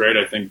story's great.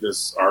 I think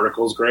this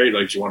article's great.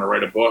 Do you want to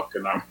write a book?"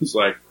 And I was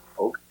like,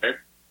 "Okay."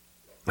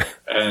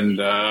 and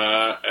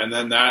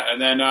then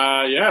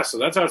so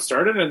that's how it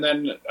started. And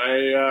then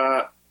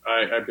I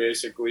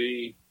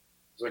basically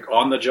was like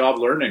on the job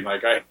learning.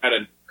 I had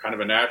a kind of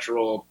a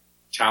natural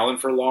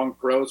talent for long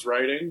prose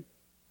writing.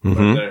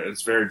 But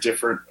it's very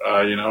different,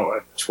 a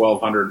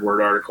 1,200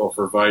 word article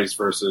for Vice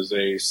versus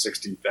a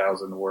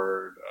 60,000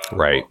 word.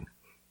 Right. Book.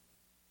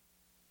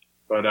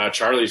 But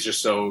Charlie's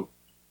just so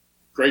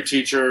great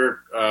teacher,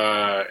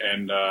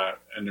 and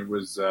it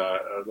was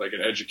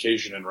an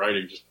education in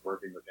writing just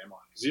working with him on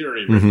it. Because he'd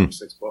already written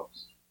 6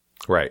 books.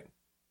 Right.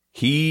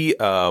 He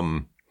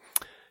is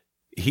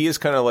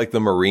kind of like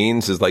the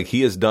Marines. Is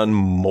he has done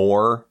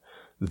more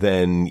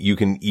than you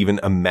can even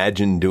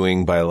imagine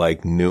doing by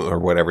new or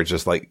whatever. It's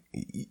just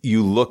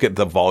you look at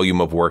the volume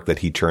of work that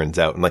he churns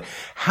out and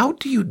how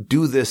do you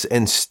do this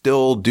and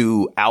still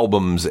do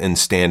albums and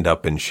stand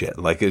up and shit?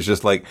 It's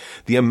just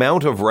the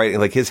amount of writing,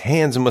 his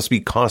hands must be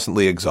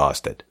constantly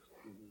exhausted.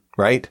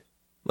 Right?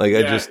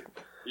 Yeah,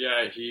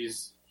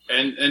 he's,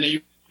 and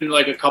even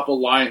a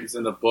couple lines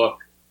in the book,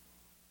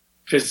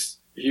 cause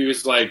he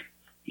was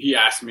he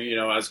asked me,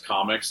 as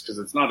comics, because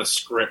it's not a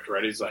script,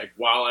 right? He's like,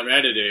 while I'm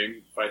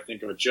editing, if I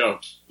think of a joke,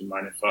 do you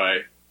mind if I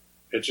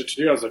pitch it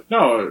to you? I was like,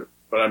 no,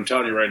 but I'm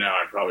telling you right now,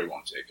 I probably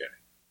won't take any.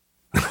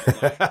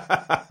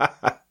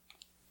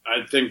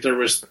 I think there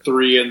was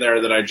 3 in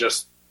there that I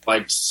just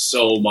liked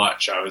so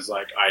much. I was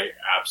like, I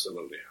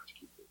absolutely have to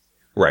keep this.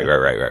 Right.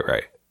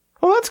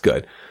 Well, that's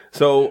good.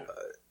 So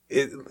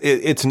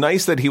it's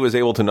nice that he was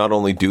able to not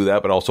only do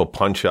that, but also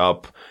punch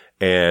up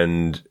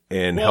and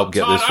help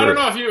get Todd, this through. I don't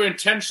know if you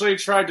intentionally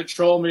tried to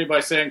troll me by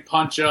saying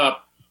punch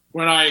up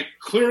when I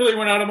clearly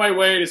went out of my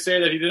way to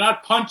say that he did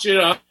not punch it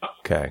up.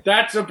 Okay.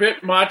 That's a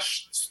bit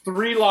much. It's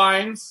 3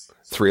 lines.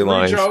 3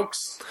 lines.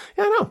 Jokes.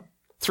 Yeah, I know.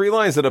 3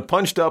 lines that have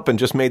punched up and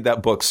just made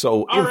that book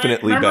so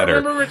infinitely better.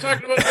 Remember we were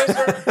talking about this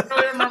earlier?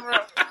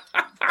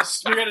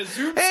 We got a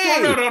Zoom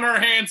storm out on our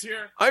hands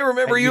here. I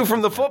remember you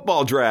from the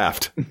football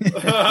draft.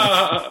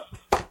 I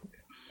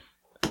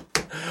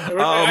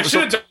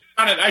should have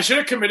done it. I should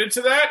have committed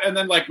to that and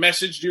then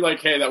messaged you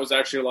hey, that was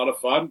actually a lot of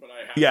fun. But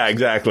yeah,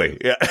 exactly.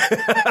 Yeah.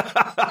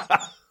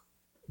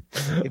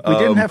 If we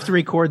didn't have to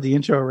record the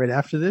intro right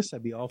after this,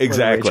 I'd be all for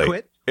exactly. Rage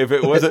Quit. If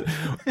it wasn't,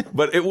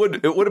 but it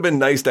would have been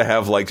nice to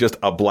have just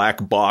a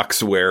black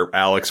box where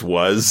Alex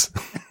was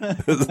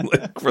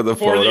for the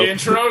photo. The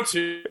intro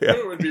too. Yeah,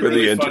 it would be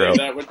really funny.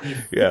 That would be.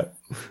 Yeah.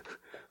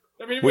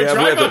 I mean, we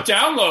drive up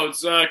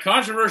downloads.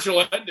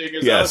 Controversial ending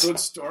is that's what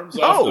storms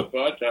off the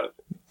podcast.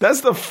 That's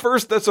the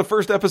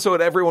first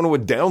episode everyone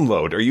would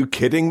download. Are you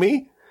kidding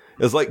me?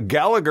 It's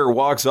Gallagher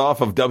walks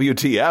off of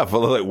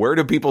WTF. Where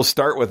do people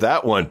start with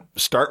that one?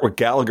 Start with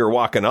Gallagher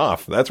walking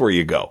off. That's where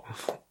you go.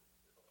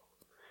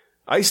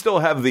 I still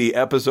have the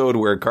episode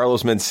where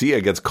Carlos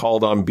Mencia gets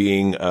called on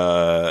being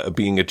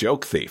a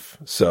joke thief.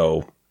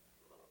 So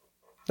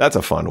that's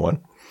a fun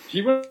one.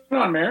 He went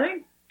on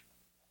Marin?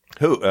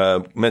 Who?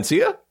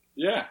 Mencia?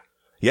 Yeah.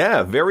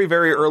 Yeah, very,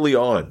 very early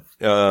on.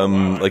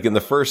 In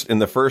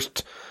the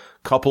first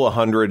couple of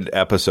hundred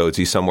episodes.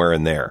 He's somewhere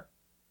in there.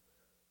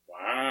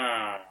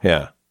 Wow.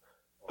 Yeah.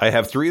 I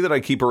have 3 that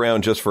I keep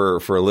around just for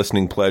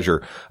listening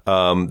pleasure.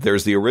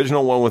 There's the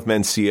original one with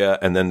Mencia,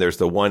 and then there's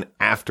the one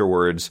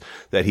afterwards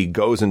that he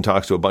goes and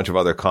talks to a bunch of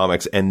other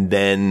comics and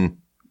then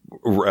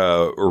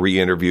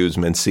re-interviews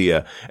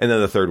Mencia. And then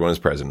the third one is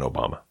President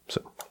Obama.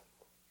 So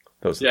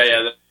those.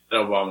 The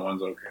Obama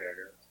one's okay, I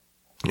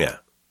guess. Yeah.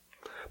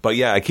 But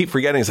yeah, I keep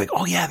forgetting. It's like,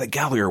 oh yeah, the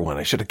Gallier one.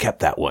 I should have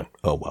kept that one.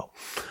 Oh well.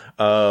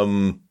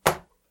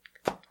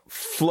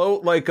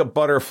 Float like a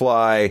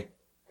butterfly.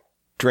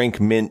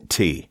 Drink mint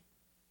tea.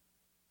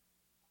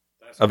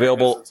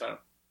 Available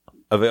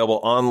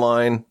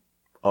online,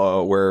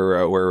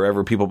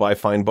 wherever people buy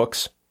fine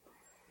books.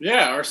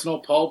 Yeah, Arsenal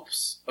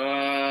Pulp's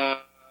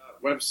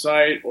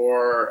website,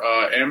 or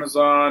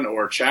Amazon,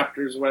 or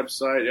Chapter's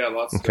website. Yeah,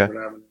 lots of different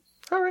avenues.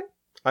 All right.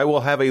 I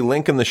will have a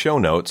link in the show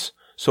notes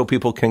so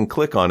people can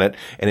click on it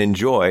and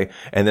enjoy,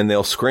 and then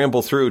they'll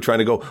scramble through trying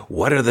to go,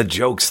 what are the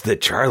jokes that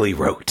Charlie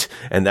wrote?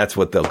 And that's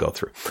what they'll go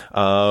through.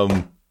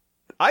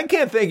 I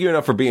can't thank you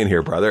enough for being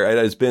here, brother. It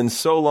has been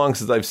so long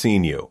since I've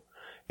seen you.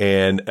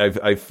 And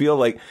I feel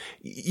like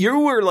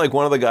you were like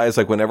one of the guys,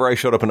 like whenever I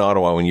showed up in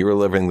Ottawa when you were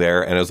living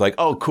there, and it was like,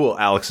 oh, cool,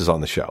 Alex is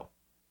on the show.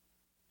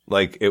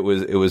 Like it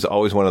was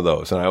always one of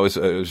those. And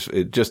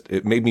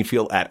it made me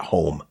feel at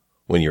home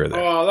when you were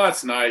there. Oh,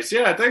 that's nice.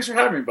 Yeah. Thanks for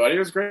having me, buddy. It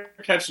was great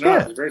catching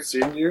up. It was great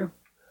seeing you.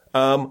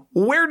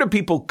 Where do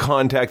people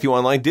contact you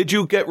online? Did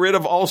you get rid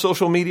of all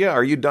social media?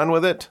 Are you done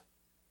with it?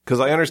 Because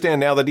I understand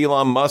now that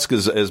Elon Musk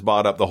has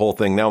bought up the whole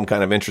thing. Now I'm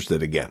kind of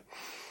interested again.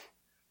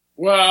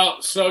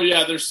 Well, so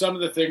yeah, there's some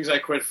of the things I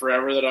quit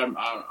forever that I'm,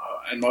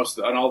 and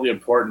all the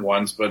important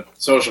ones, but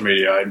social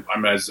media,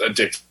 I'm as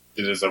addicted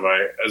as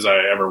I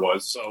ever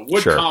was. So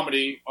Wood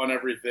Comedy on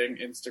everything,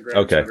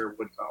 Instagram, Twitter,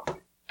 Wood Comedy.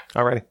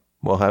 All right,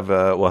 we'll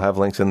have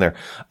links in there.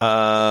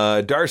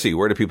 Darcy,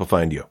 where do people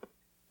find you?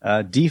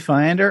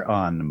 DFinder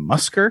on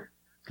Musker,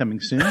 coming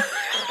soon.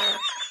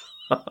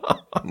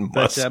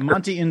 But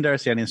Monty and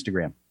Darcy on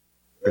Instagram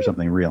for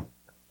something real.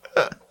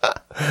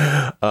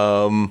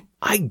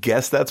 I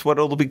guess that's what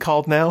it'll be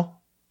called now.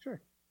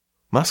 Sure.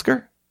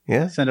 Musker?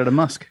 Yeah. Send out a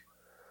Musk.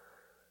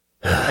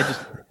 I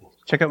just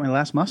check out my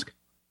last Musk.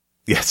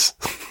 Yes.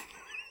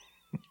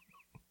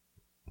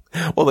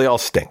 Well, they all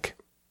stink.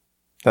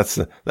 That's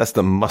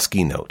the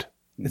musky note.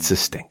 It's a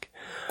stink.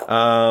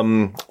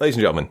 Ladies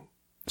and gentlemen,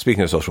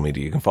 speaking of social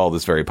media, you can follow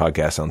this very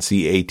podcast on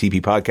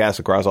CATP Podcast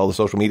across all the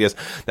social medias.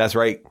 That's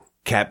right.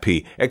 Cat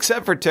P,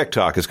 except for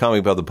TikTok is Comedy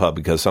About the Pub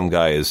because some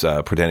guy is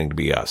pretending to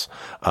be us.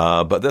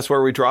 But that's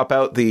where we drop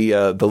out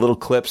the little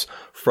clips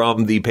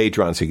from the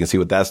Patreon so you can see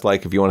what that's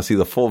like. If you want to see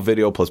the full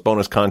video plus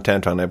bonus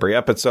content on every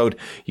episode,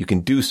 you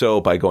can do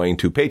so by going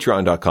to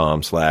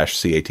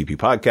patreon.com/CATP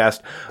podcast.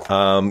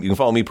 You can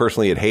follow me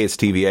personally at Hey It's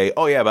TVA.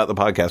 Oh yeah, about the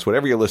podcast,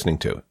 whatever you're listening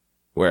to.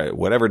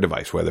 Whatever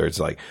device, whether it's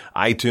like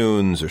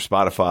iTunes or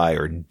Spotify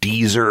or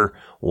Deezer,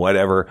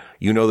 whatever,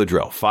 you know the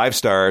drill. 5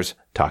 stars,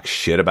 talk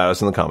shit about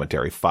us in the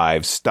commentary.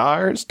 5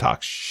 stars,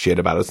 talk shit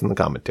about us in the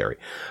commentary.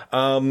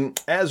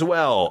 As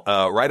well,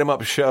 Write 'em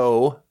Up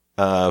show,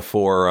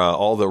 for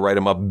all the Write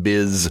 'em Up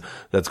biz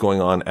that's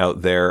going on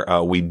out there.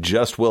 We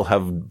just will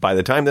have, by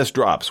the time this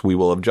drops, we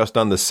will have just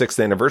done the 6th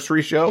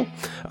anniversary show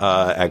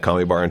at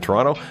Comedy Bar in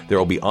Toronto. There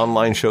will be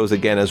online shows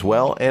again as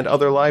well and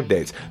other live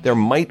dates. There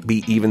might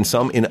be even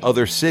some in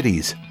other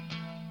cities.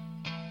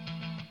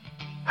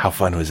 How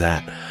fun was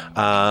that?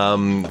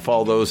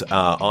 Follow those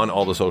on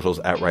all the socials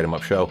at Write 'em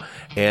Up Show.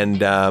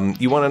 And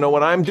you want to know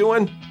what I'm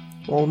doing?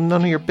 Well,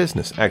 none of your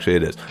business. Actually,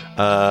 it is.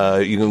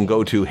 You can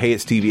go to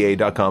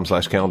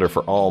heyitstva.com/calendar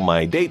for all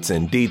my dates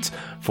and deets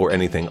for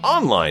anything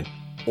online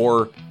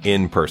or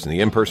in person.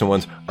 The in-person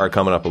ones are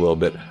coming up a little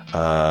bit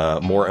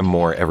more and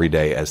more every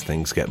day as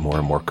things get more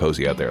and more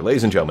cozy out there.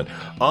 Ladies and gentlemen,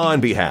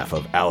 on behalf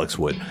of Alex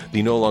Wood,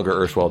 the no longer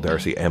erstwhile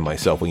Darcy, and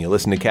myself, when you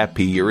listen to Cat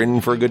P, you're in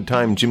for a good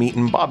time. Jimmy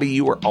and Bobby,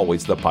 you are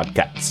always the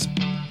podcasts.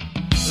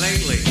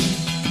 Lately,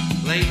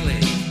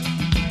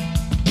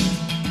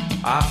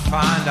 I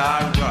find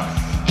I rush